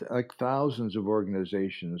to like thousands of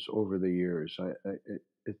organizations over the years.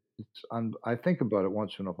 I think about it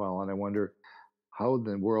once in a while, and I wonder how in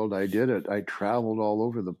the world I did it. I traveled all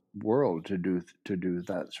over the world to do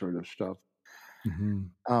that sort of stuff.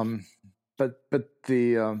 But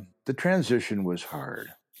the transition was hard.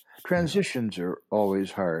 Transitions are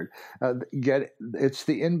always hard. It's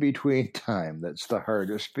the in between time that's the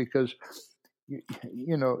hardest, because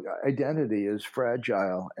you know, identity is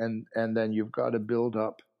fragile, and then you've got to build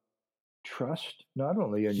up trust not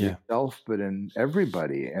only in yourself but in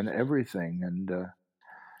everybody and everything. And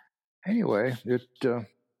anyway,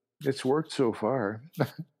 it's worked so far.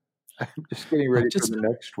 I'm just getting ready for the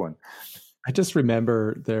next one. I just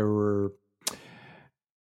remember there were,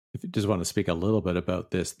 if you just want to speak a little bit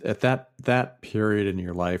about this, at that period in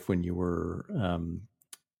your life when you were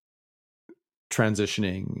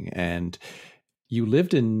transitioning, and you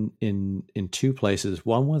lived in two places.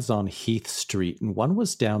 One was on Heath Street, and one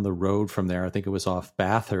was down the road from there. I think it was off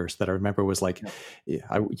Bathurst. That I remember was like,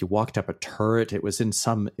 you walked up a turret. It was in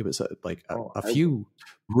some. It was a few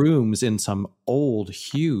rooms in some old,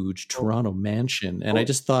 huge Toronto mansion, and I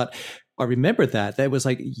just thought, I remember that was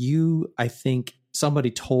like you. I think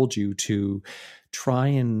somebody told you to try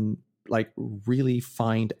and like really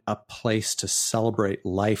find a place to celebrate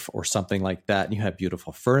life or something like that. And you had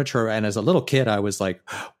beautiful furniture. And as a little kid, I was like,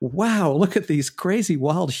 wow, look at these crazy,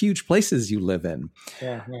 wild, huge places you live in.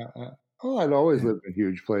 Yeah. Oh, I'd always lived in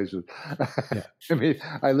huge places. I mean,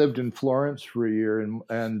 I lived in Florence for a year,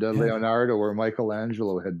 and Leonardo, where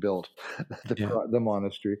Michelangelo had built the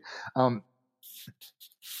monastery.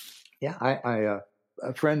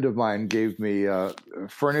 A friend of mine gave me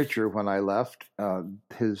furniture when I left.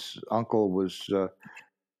 His uncle was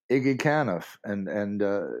Iggy Caniff,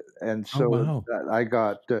 and so I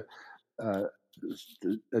got a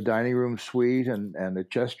dining room suite and a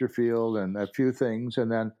Chesterfield and a few things,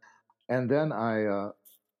 and then I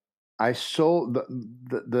sold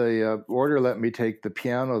the order. Let me take the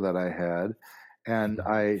piano that I had, and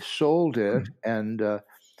I sold it,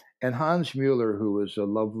 and Hans Mueller, who was he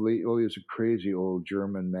was a crazy old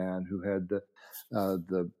German man who had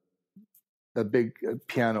the big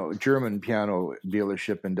German piano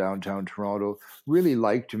dealership in downtown Toronto, really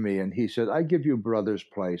liked me, and he said, "I give you brother's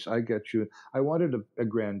price. I get you." I wanted a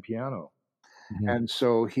grand piano, and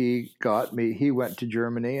so he went to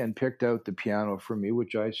Germany and picked out the piano for me,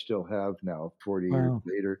 which I still have now, 40 years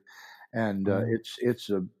later, and it's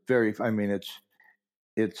a very, I mean,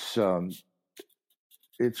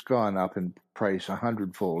 it's gone up in price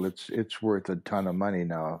 100-fold. It's worth a ton of money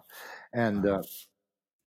now, and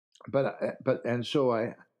so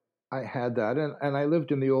I had that, and I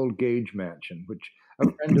lived in the old Gage Mansion, which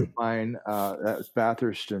a friend of mine at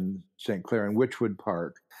Bathurst and St. Clair in Witchwood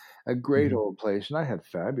Park, a great old place, and I had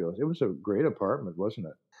fabulous. It was a great apartment, wasn't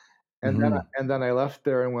it? And then I left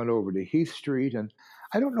there and went over to Heath Street, and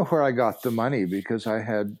I don't know where I got the money because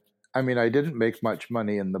I didn't make much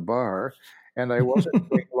money in the bar, and I wasn't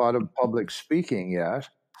doing a lot of public speaking yet.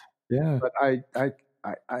 Yeah. But I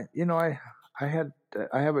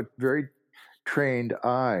have a very trained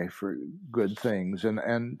eye for good things,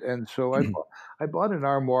 and so I bought an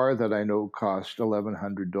armoire that I know cost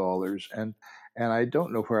 $1,100, and I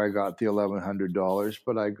don't know where I got the $1,100,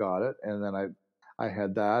 but I got it, and then I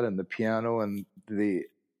had that and the piano and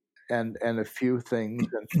a few things,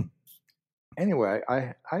 and anyway,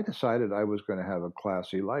 I decided I was going to have a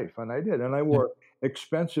classy life, and I did, and I wore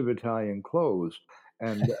expensive Italian clothes,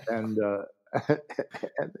 and and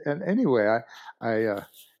anyway, I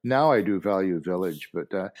now I do Value Village, but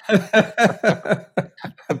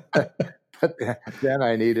but then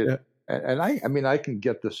I needed, and I can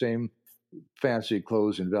get the same fancy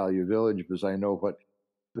clothes in Value Village because I know what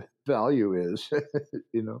value is,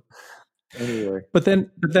 Anyway, but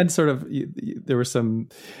then sort of there were some.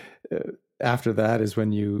 After that is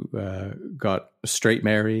when you got straight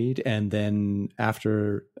married, and then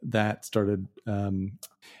after that started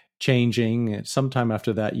changing. Sometime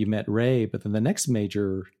after that, you met Ray, but then the next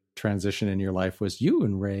major transition in your life was you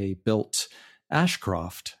and Ray built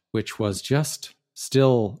Ashcroft, which was just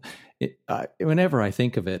still. Whenever I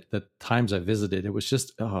think of it, the times I visited, it was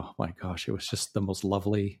just, oh my gosh, it was just the most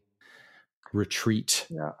lovely retreat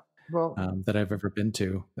that I've ever been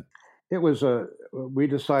to. It was we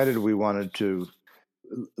decided we wanted to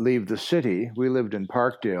leave the city. We lived in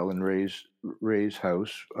Parkdale in Ray's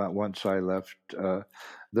house once I left the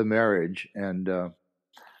marriage, and the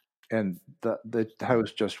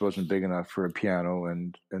house just wasn't big enough for a piano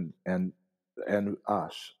and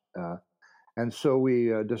us. And so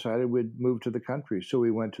we decided we'd move to the country. So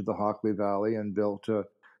we went to the Hockley Valley and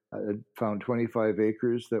found 25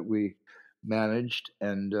 acres that we managed,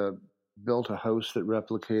 and built a house that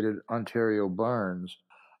replicated Ontario Barns.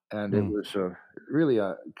 And it was really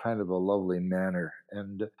a kind of a lovely manor.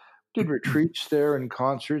 And did retreats there and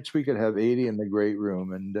concerts. We could have 80 in the great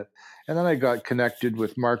room. And then I got connected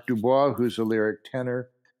with Mark Dubois, who's a lyric tenor.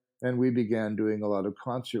 And we began doing a lot of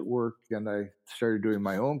concert work, and I started doing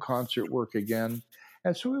my own concert work again.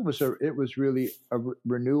 And so it was really a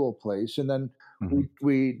renewal place. And then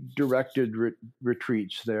we directed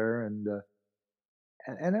retreats there, and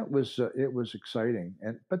it was exciting.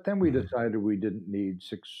 But then we decided we didn't need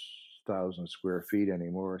 6,000 square feet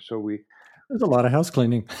anymore. So there's a lot of house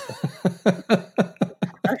cleaning.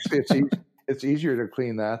 Actually, it's easier to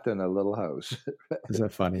clean that than a little house. Is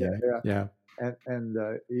that funny? Yeah. And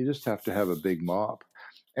you just have to have a big mop.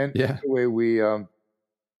 And anyway, we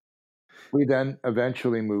then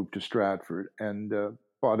eventually moved to Stratford, and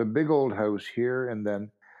bought a big old house here, and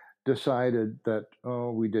then decided that,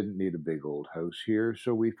 oh, we didn't need a big old house here,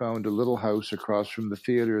 so we found a little house across from the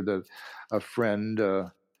theater that a friend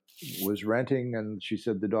was renting, and she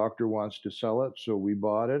said the doctor wants to sell it, so we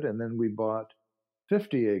bought it, and then we bought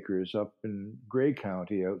 50 acres up in Grey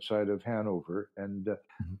County outside of Hanover, and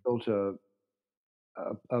Mhm. built a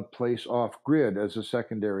place off grid as a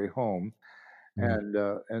secondary home. Mhm.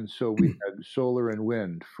 And so we had solar and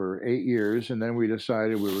wind for 8 years, and then we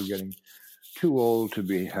decided we were getting too old to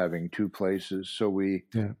be having two places, so we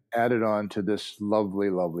Yeah. added on to this lovely,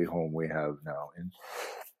 lovely home we have now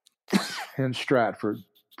in Stratford,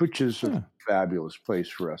 which is a Yeah. fabulous place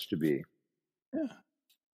for us to be. Yeah.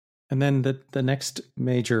 And then the next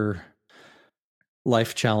major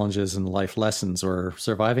life challenges and life lessons were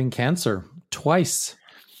surviving cancer twice.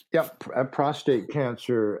 Yep, prostate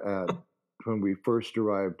cancer when we first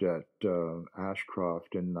arrived at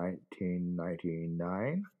Ashcroft in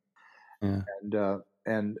 1999, Yeah. and uh,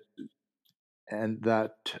 and and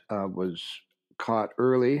that was caught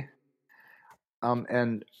early,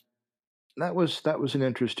 and that was an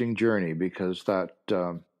interesting journey because that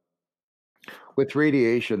with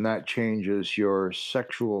radiation that changes your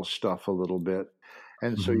sexual stuff a little bit,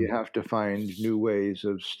 and so you Mhm. have to find new ways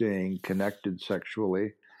of staying connected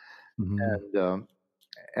sexually, Mhm. and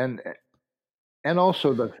and and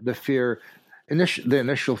also the fear, the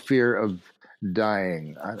initial fear of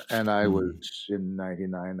dying. And I was Mhm. in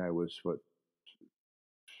 '99. I was what,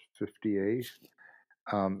 58,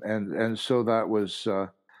 and so that was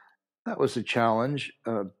a challenge.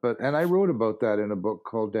 But and I wrote about that in a book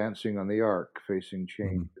called Dancing on the Ark: Facing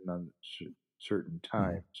Change Mhm. in Uncertain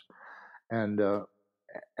Mhm. Times. And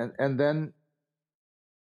and then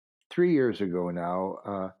 3 years ago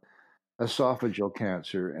now, esophageal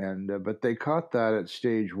cancer, and but they caught that at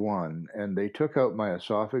stage one, and they took out my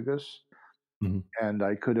esophagus, Mhm. and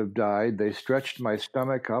I could have died. They stretched my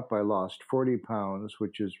stomach up. I lost 40 pounds,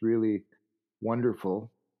 which is really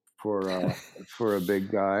wonderful for a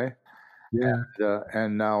big guy. Yeah.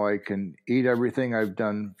 And now I can eat everything. I've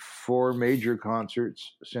done 4 major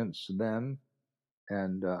concerts since then,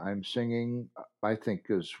 and I'm singing, I think,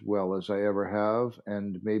 as well as I ever have,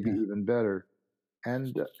 and maybe Yeah. even better.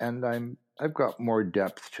 And I've got more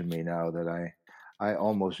depth to me now that I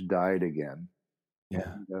almost died again.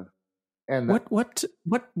 Yeah. And and that,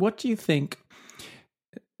 What do you think?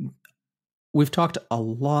 We've talked a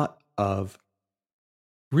lot of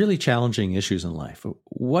really challenging issues in life.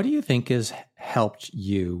 What do you think has helped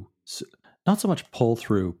you not so much pull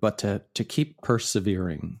through, but to keep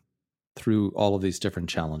persevering through all of these different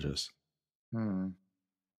challenges? hmm.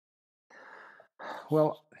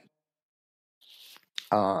 Well,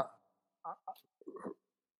 uh,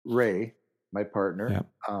 Ray, my partner, Yeah.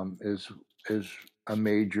 is a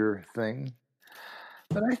major thing,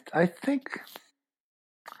 but I think,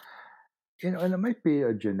 and it might be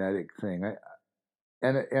a genetic thing.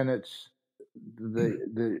 And it's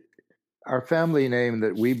the our family name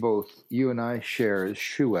that we both, you and I, share is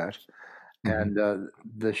Chouette, Mhm. and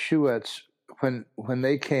the Chouettes, when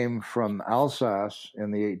they came from Alsace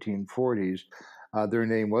in the 1840s, their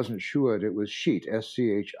name wasn't Chouette, it was Sheet,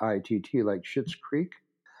 Schitt, like Schitt's Creek,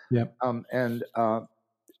 Yep. and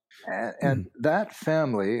and that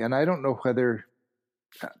family, and I don't know whether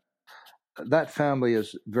that family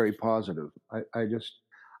is very positive.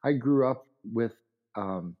 I grew up with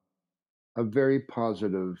um, a very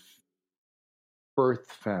positive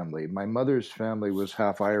birth family. My mother's family was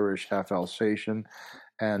half Irish, half Alsatian,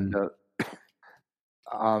 and Mhm.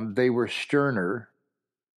 they were sterner.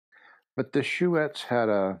 But the Chouettes had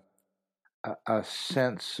a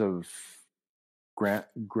sense of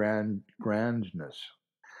grandness,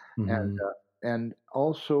 and Mhm. and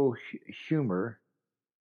also humor,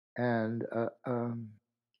 and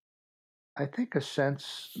I think a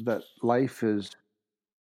sense that life is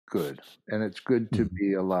good and it's good to Mhm.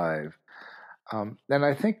 be alive. And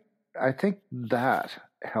I think that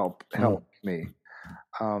Mhm. helped me.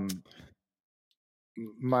 Um,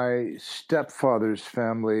 my stepfather's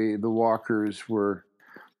family, the Walkers, were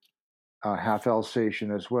half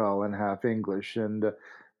Alsatian as well and half English, and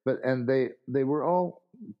they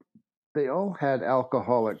all had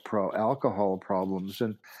alcohol problems,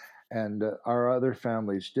 and our other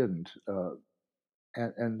families didn't,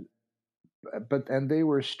 and and they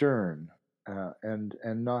were stern, and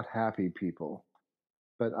not happy people.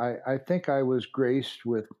 But I think I was graced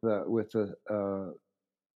with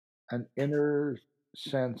an inner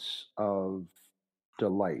sense of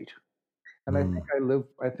delight, and Mhm. I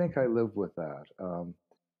think I live with that.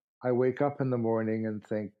 I wake up in the morning and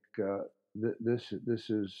think, this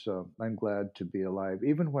is I'm glad to be alive.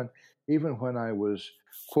 Even when I was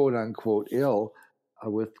quote unquote ill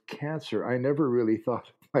with cancer, I never really thought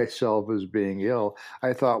of myself as being ill.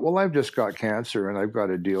 I thought, well, I've just got cancer and I've got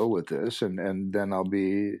to deal with this, and then I'll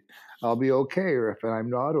be okay. Or if I'm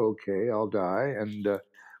not okay, I'll die. And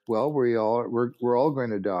well, we're all going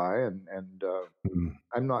to die, and Mm.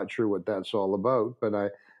 I'm not sure what that's all about, but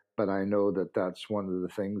I know that that's one of the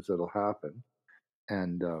things that'll happen.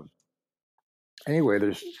 And anyway,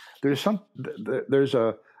 there's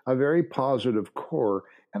a very positive core,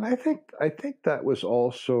 and I think that was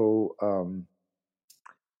also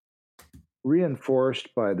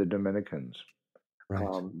reinforced by the Dominicans.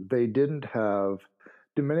 Right. They didn't have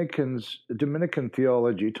Dominican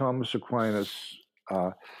theology. Thomas Aquinas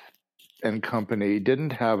uh, and company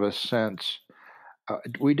didn't have a sense.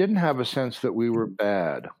 We didn't have a sense that we were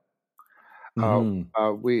bad. Uh, Hmm.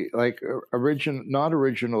 we like not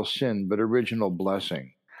original sin, but original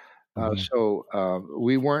blessing. Hmm. So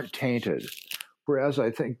we weren't tainted. Whereas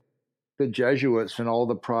I think the Jesuits and all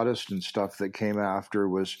the Protestant stuff that came after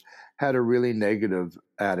had a really negative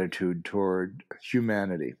attitude toward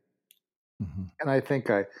humanity. Hmm. And I think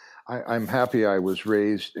I'm happy I was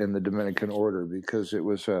raised in the Dominican order because it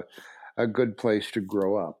was a good place to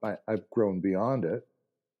grow up. I've grown beyond it,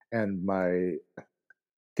 and my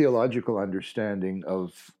theological understanding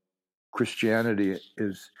of Christianity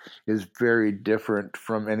is very different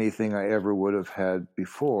from anything I ever would have had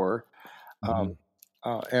before. Hmm.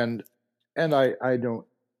 Um, and I don't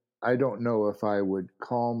know if I would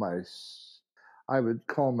call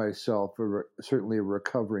myself certainly a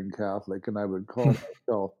recovering Catholic, and I would call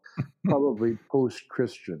myself probably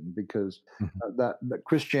post-Christian because that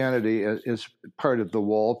Christianity is part of the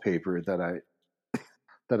wallpaper that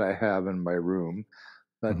I have in my room.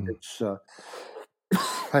 But Hmm. it's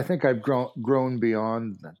I think I've grown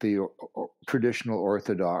beyond the traditional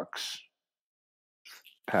Orthodox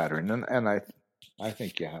pattern, and I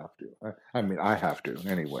think you have to. I mean, I have to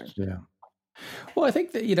anyway. Yeah. Well, I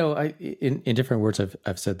think that in different words,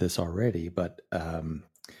 I've said this already, but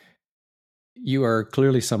you are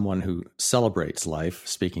clearly someone who celebrates life.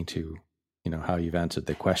 Speaking to how you've answered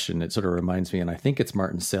the question, it sort of reminds me, and I think it's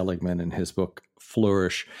Martin Seligman in his book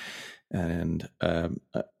Flourish, and I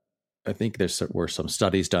think were some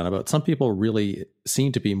studies done about some people really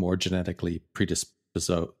seem to be more genetically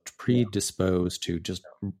predisposed to just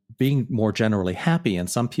being more generally happy, and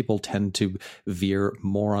some people tend to veer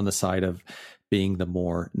more on the side of being the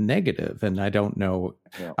more negative. And I don't know.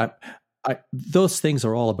 Yeah. Those things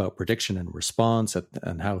are all about prediction and response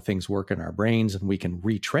and how things work in our brains, and we can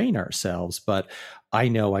retrain ourselves. But I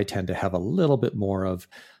know I tend to have a little bit more of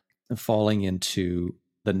falling into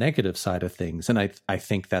the negative side of things. And I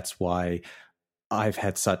think that's why I've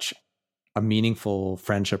had such a meaningful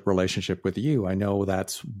friendship relationship with you. I know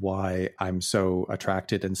that's why I'm so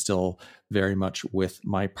attracted and still very much with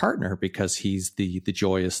my partner, because he's the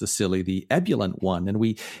joyous, the silly, the ebullient one. And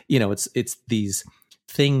we, it's these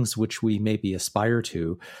things which we maybe aspire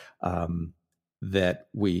to, that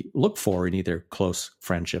we look for in either close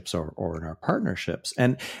friendships or in our partnerships.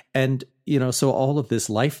 And so all of this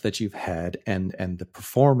life that you've had and the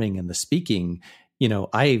performing and the speaking,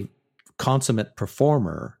 I consummate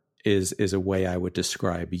performer is a way I would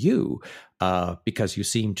describe you, because you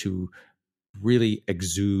seem to really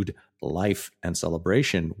exude life and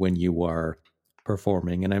celebration when you are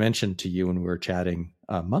performing. And I mentioned to you when we were chatting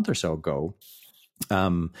a month or so ago,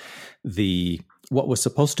 the what was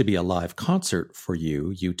supposed to be a live concert for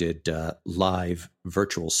you did live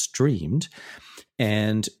virtual streamed,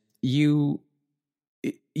 and you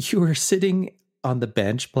were sitting on the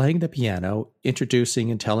bench playing the piano, introducing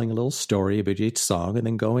and telling a little story about each song, and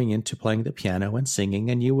then going into playing the piano and singing.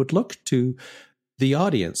 And you would look to the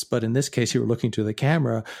audience, but in this case you were looking to the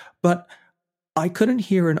camera. But I couldn't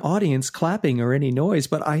hear an audience clapping or any noise,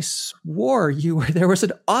 but I swore there was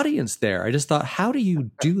an audience there. I just thought, how do you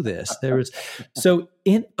do this? But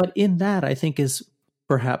in that, I think is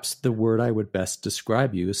perhaps the word I would best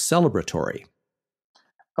describe you as celebratory.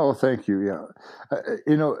 Oh, thank you. Yeah,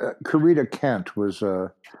 Corita Kent was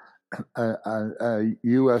a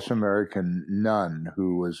U.S. American nun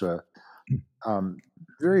who was a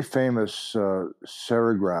very famous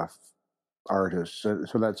serigraph artist. So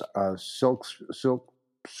that's silk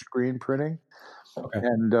screen printing, Okay.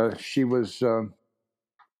 and she was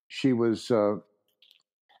she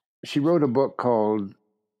wrote a book called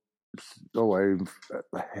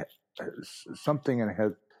something in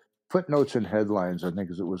head footnotes and headlines, I think,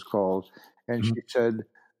 as it was called, and Mhm. she said,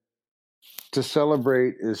 to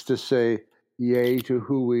celebrate is to say yay to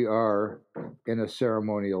who we are in a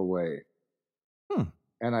ceremonial way. Hmm.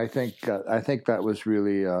 and I think that was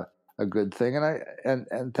really a good thing.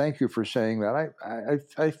 And thank you for saying that.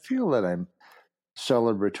 I feel that I'm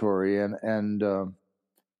celebratory, and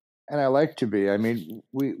I like to be. I mean,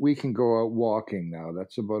 we can go out walking now.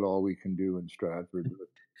 That's about all we can do in Stratford.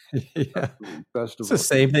 Yeah. It's the Festival.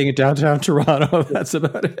 same thing in downtown Toronto. That's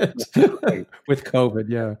about it. Right. With COVID,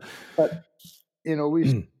 yeah. But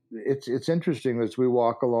it's interesting as we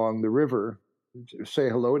walk along the river, say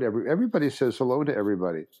hello to everybody. Says hello to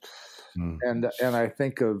everybody, and I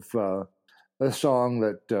think of a song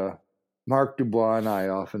that Mark Dubois and I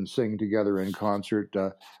often sing together in concert.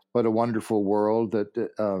 What a Wonderful World, that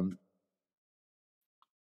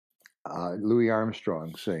Louis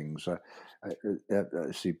Armstrong sings. I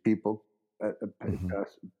see people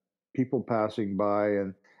people passing by,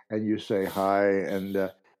 and you say hi, and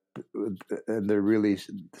they're really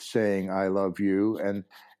saying "I love you," and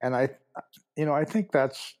I think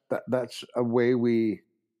that's a way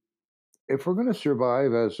if we're going to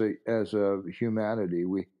survive as a humanity,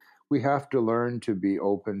 we have to learn to be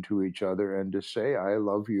open to each other and to say "I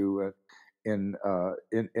love you" in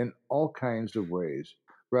all kinds of ways,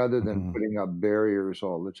 rather than putting up barriers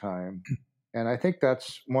all the time. And I think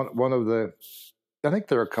that's one of the. I think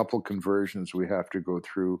there are a couple conversions we have to go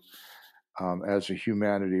through as a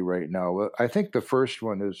humanity right now. I think the first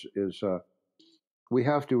one is we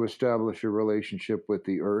have to establish a relationship with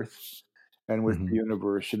the earth and with the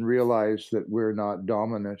universe, and realize that we're not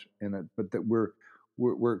dominant in it, but that we're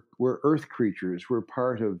earth creatures. We're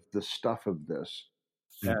part of the stuff of this,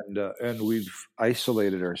 and we've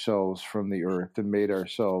isolated ourselves from the earth and made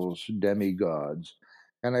ourselves demigods.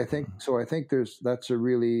 And I think that's a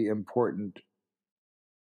really important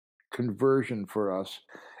conversion for us,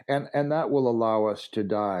 and that will allow us to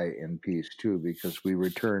die in peace too, because we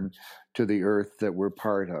return to the earth that we're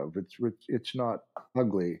part of. It's not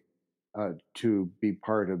ugly to be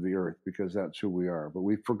part of the earth, because that's who we are, but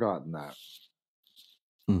we've forgotten that.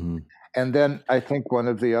 And then I think one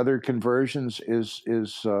of the other conversions is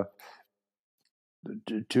to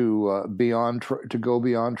go beyond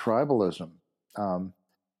tribalism,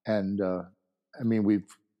 and I mean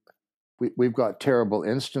we've got terrible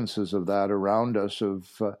instances of that around us, of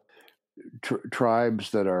tribes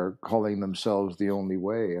that are calling themselves the only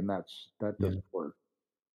way, and that doesn't work.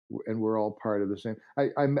 And we're all part of the same.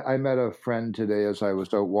 I met a friend today as I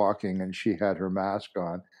was out walking, and she had her mask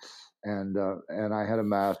on, and I had a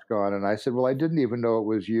mask on, and I said, "Well, I didn't even know it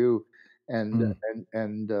was you," and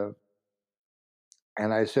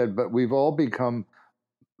I said, "But we've all become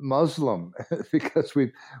Muslim because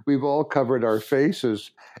we've all covered our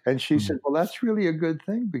faces." And she said, "Well, that's really a good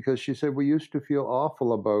thing," because she said we used to feel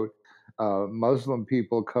awful about Muslim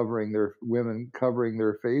people women covering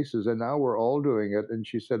their faces, and now we're all doing it. And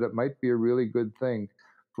she said it might be a really good thing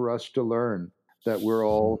for us to learn that we're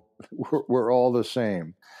all the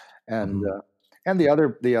same. And the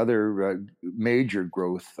other major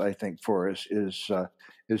growth, I think, for us is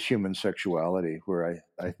human sexuality, where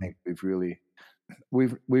I think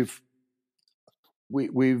we've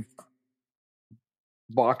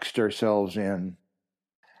boxed ourselves in,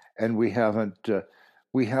 and we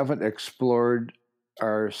haven't explored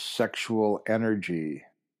our sexual energy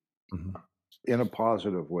in a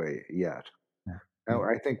positive way yet. Now,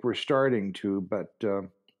 I think we're starting to, but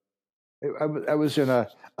I was in a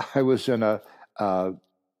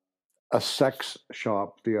sex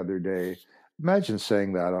shop the other day. Imagine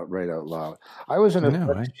saying that right out loud. I was in a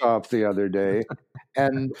sex shop the other day,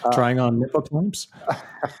 and trying on nipple clamps.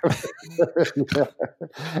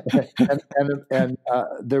 and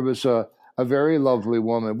there was a very lovely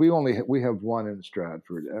woman. We have one in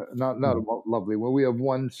Stratford, not a lovely one. We have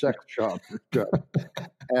one sex shop in Stratford.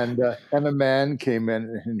 And a man came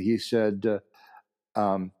in, and he said to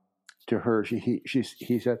her,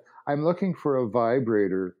 he said, "I'm looking for a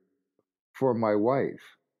vibrator for my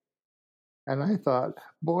wife." And I thought,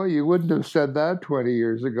 boy, you wouldn't have said that 20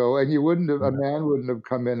 years ago, and a man wouldn't have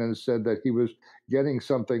come in and said that he was getting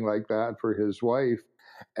something like that for his wife.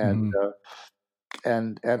 And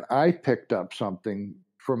and I picked up something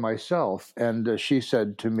for myself, and she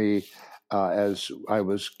said to me, as I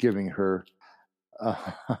was giving her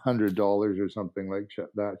 $100 or something like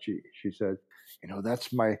that, she said,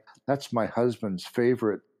 that's my husband's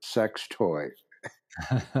favorite sex toy."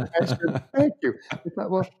 I said, "Thank you." I thought,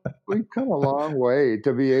 well, we've come a long way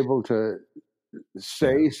to be able to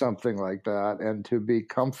say something like that and to be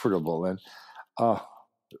comfortable.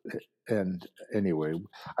 And anyway,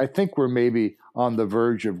 I think we're maybe on the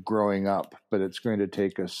verge of growing up, but it's going to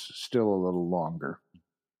take us still a little longer.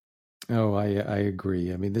 Oh, I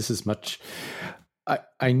agree. I mean, this is much.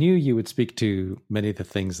 I knew you would speak to many of the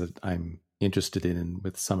things that I'm interested in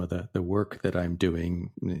with some of the work that I'm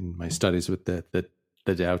doing in my studies with the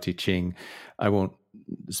Tao Te Ching. I won't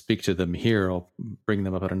speak to them here. I'll bring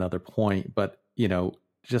them up at another point. But,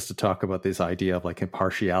 just to talk about this idea of like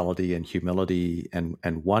impartiality and humility and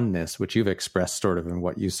oneness, which you've expressed sort of in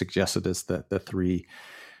what you suggested as the three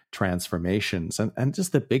transformations. And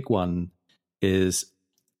just the big one is,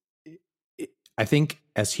 I think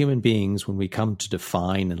as human beings, when we come to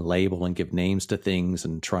define and label and give names to things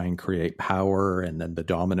and try and create power, and then the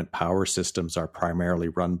dominant power systems are primarily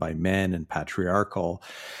run by men and patriarchal,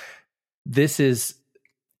 this is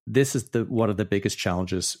one of the biggest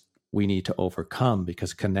challenges we need to overcome,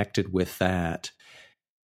 because connected with that,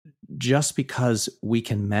 just because we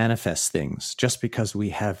can manifest things, just because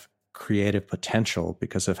we have creative potential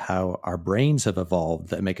because of how our brains have evolved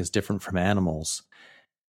that make us different from animals,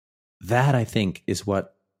 that I think is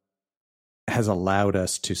what has allowed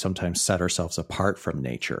us to sometimes set ourselves apart from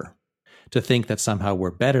nature, to think that somehow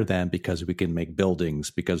we're better than because we can make buildings,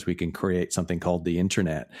 because we can create something called the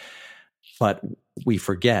internet. But we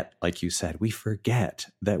forget, like you said, we forget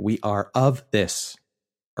that we are of this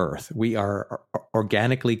earth. We are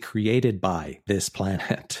organically created by this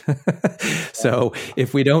planet. So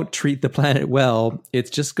if we don't treat the planet well,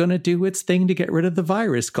 it's just going to do its thing to get rid of the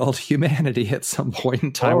virus called humanity at some point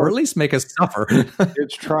in time, or at least make us suffer.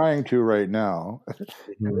 It's trying to right now.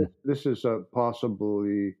 Mm-hmm. This is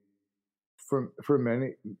possibly for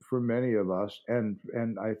many of us, and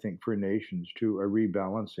I think for nations too, a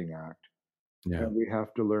rebalancing act. Yeah. And we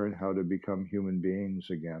have to learn how to become human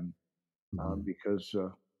beings again, because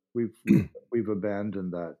we've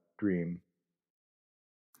abandoned that dream.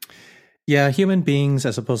 Yeah, human beings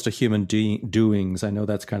as opposed to human doings. I know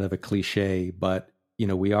that's kind of a cliche, but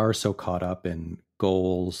we are so caught up in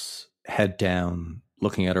goals, head down,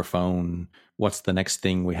 looking at our phone. What's the next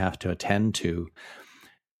thing we have to attend to?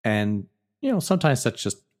 And sometimes that's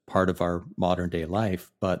just part of our modern day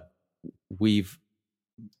life, but we've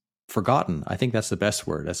forgotten. I think that's the best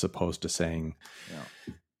word, as opposed to saying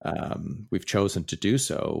we've chosen to do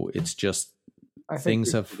so. It's just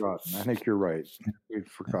things have forgotten. I think you're right. We've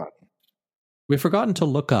forgotten. We've forgotten to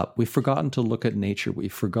look up. We've forgotten to look at nature.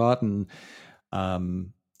 We've forgotten, the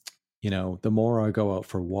more I go out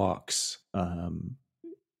for walks, and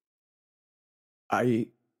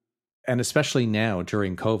especially now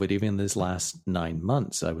during COVID, even these last 9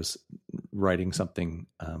 months, I was writing something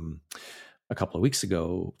a couple of weeks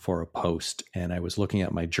ago for a post, and I was looking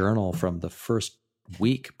at my journal from the first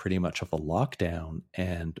week pretty much of a lockdown,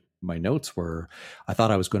 and my notes were, I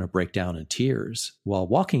thought I was going to break down in tears while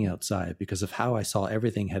walking outside because of how I saw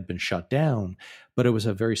everything had been shut down. But it was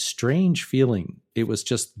a very strange feeling. It was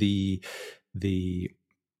just the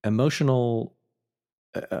emotional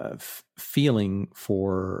feeling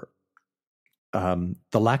for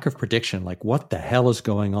the lack of prediction, like what the hell is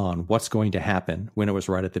going on? What's going to happen, when it was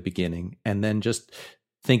right at the beginning? And then just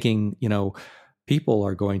thinking, people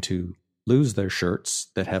are going to lose their shirts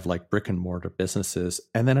that have like brick and mortar businesses.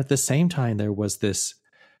 And then at the same time, there was this,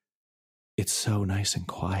 it's so nice and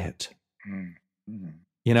quiet.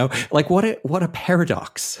 Like what a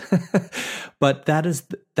paradox. But that's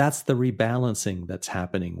the rebalancing that's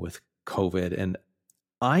happening with COVID. And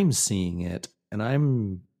I'm seeing it, and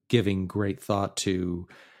I'm giving great thought to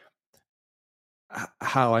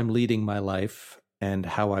how I'm leading my life and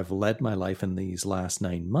how I've led my life in these last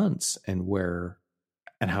 9 months, and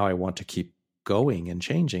how I want to keep going and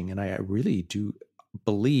changing. And I really do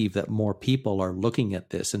believe that more people are looking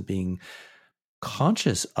at this and being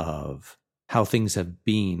conscious of how things have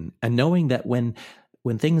been, and knowing that when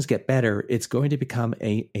things get better, it's going to become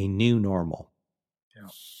a new normal.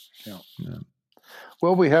 Yeah.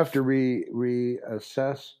 Well, we have to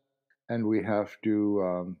reassess, and we have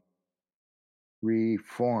to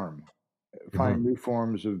reform, find new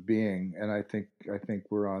forms of being. And I think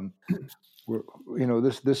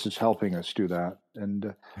this is helping us do that.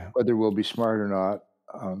 And whether we'll be smart or not,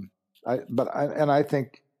 I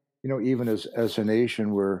think even as a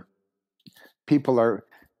nation, where people are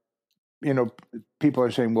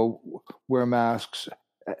saying, well, wear masks,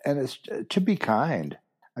 and it's to be kind.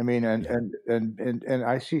 I mean, and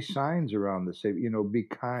I see signs around that say, be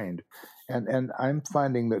kind, and I'm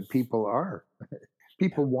finding that people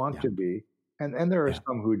want to be, and there are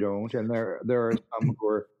some who don't, and there are some who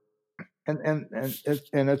are, and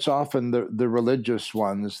it's often the religious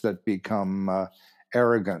ones that become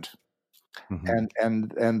arrogant,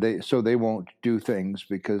 and they won't do things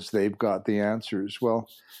because they've got the answers. Well,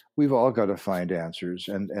 we've all got to find answers,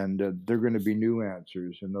 and they're going to be new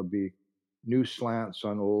answers, and there'll be new slants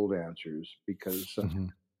on old answers, because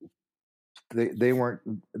they weren't.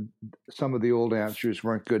 Some of the old answers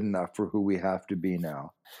weren't good enough for who we have to be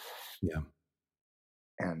now. Yeah.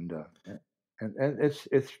 And it's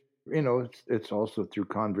it's also through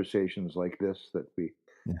conversations like this that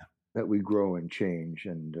we grow and change.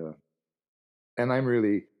 And I'm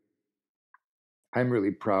really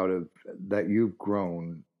proud of that you've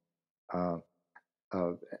grown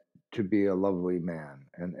to be a lovely man,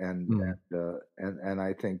 and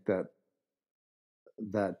I think that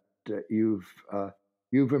you've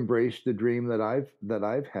embraced the dream that I've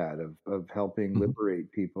had of helping liberate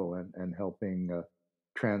people and helping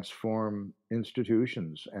transform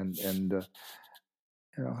institutions, and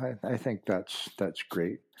I think that's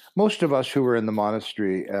great. Most of us who were in the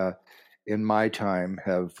monastery in my time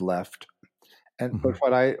have left, but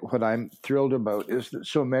what I'm thrilled about is that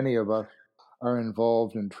so many of us are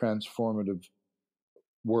involved in transformative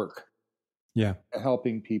work,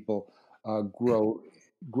 helping people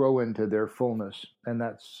grow into their fullness, and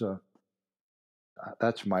that's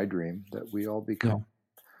my dream, that we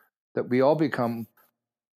all become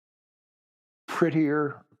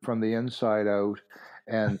prettier from the inside out,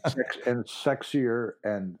 and and sexier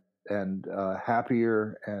and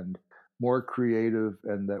happier and more creative,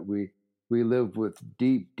 and that we live with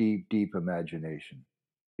deep imagination,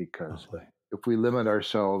 because if we limit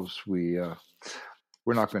ourselves, we're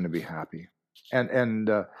not going to be happy. And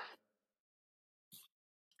that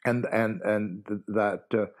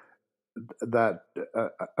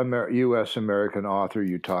U.S. American author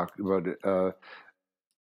you talked about,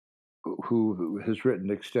 who has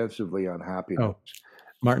written extensively on happiness.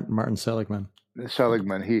 Martin Seligman.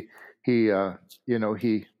 Seligman. He's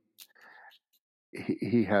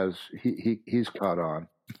caught on.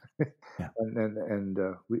 And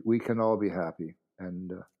we can all be happy.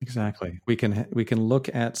 And exactly, we can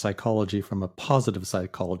look at psychology from a positive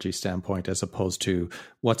psychology standpoint, as opposed to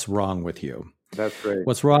what's wrong with you. That's right.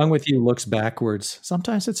 What's wrong with you looks backwards.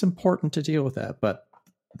 Sometimes it's important to deal with that, but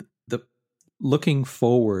the looking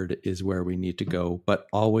forward is where we need to go, but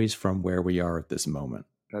always from where we are at this moment.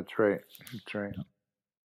 That's right. That's right.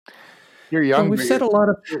 You're young. Well, we've said a lot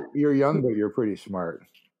of. You're young, but you're pretty smart.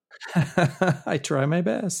 I try my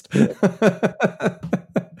best.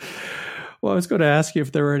 Well, I was going to ask you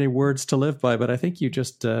if there were any words to live by, but I think you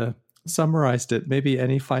just summarized it. Maybe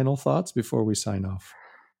any final thoughts before we sign off?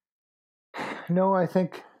 No, I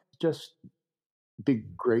think just be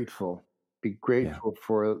grateful. Be grateful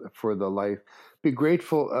for the life. Be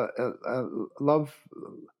grateful. Love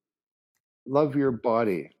your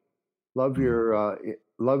body. Love your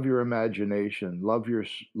imagination. Love your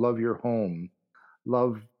home.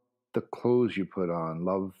 Love the clothes you put on.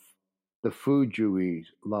 Love the food you eat.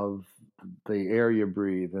 Love the air you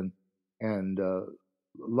breathe, and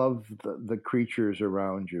love the creatures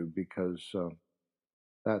around you, because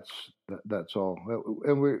that's all.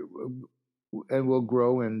 And we'll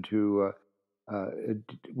grow into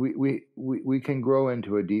we can grow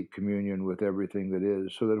into a deep communion with everything that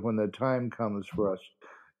is, so that when the time comes for us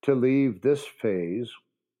to leave this phase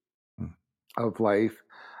of life,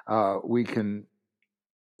 we can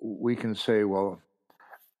say, well,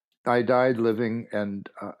 I died living, and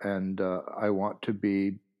I want to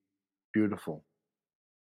be beautiful.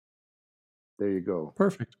 There you go.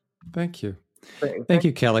 Perfect. Thank you. Thank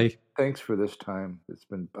you, Kelly. Thanks for this time. It's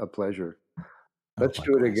been a pleasure. Let's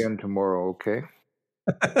do it again tomorrow, okay?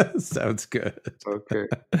 Sounds good. Okay.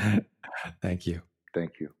 Thank you.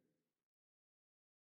 Thank you.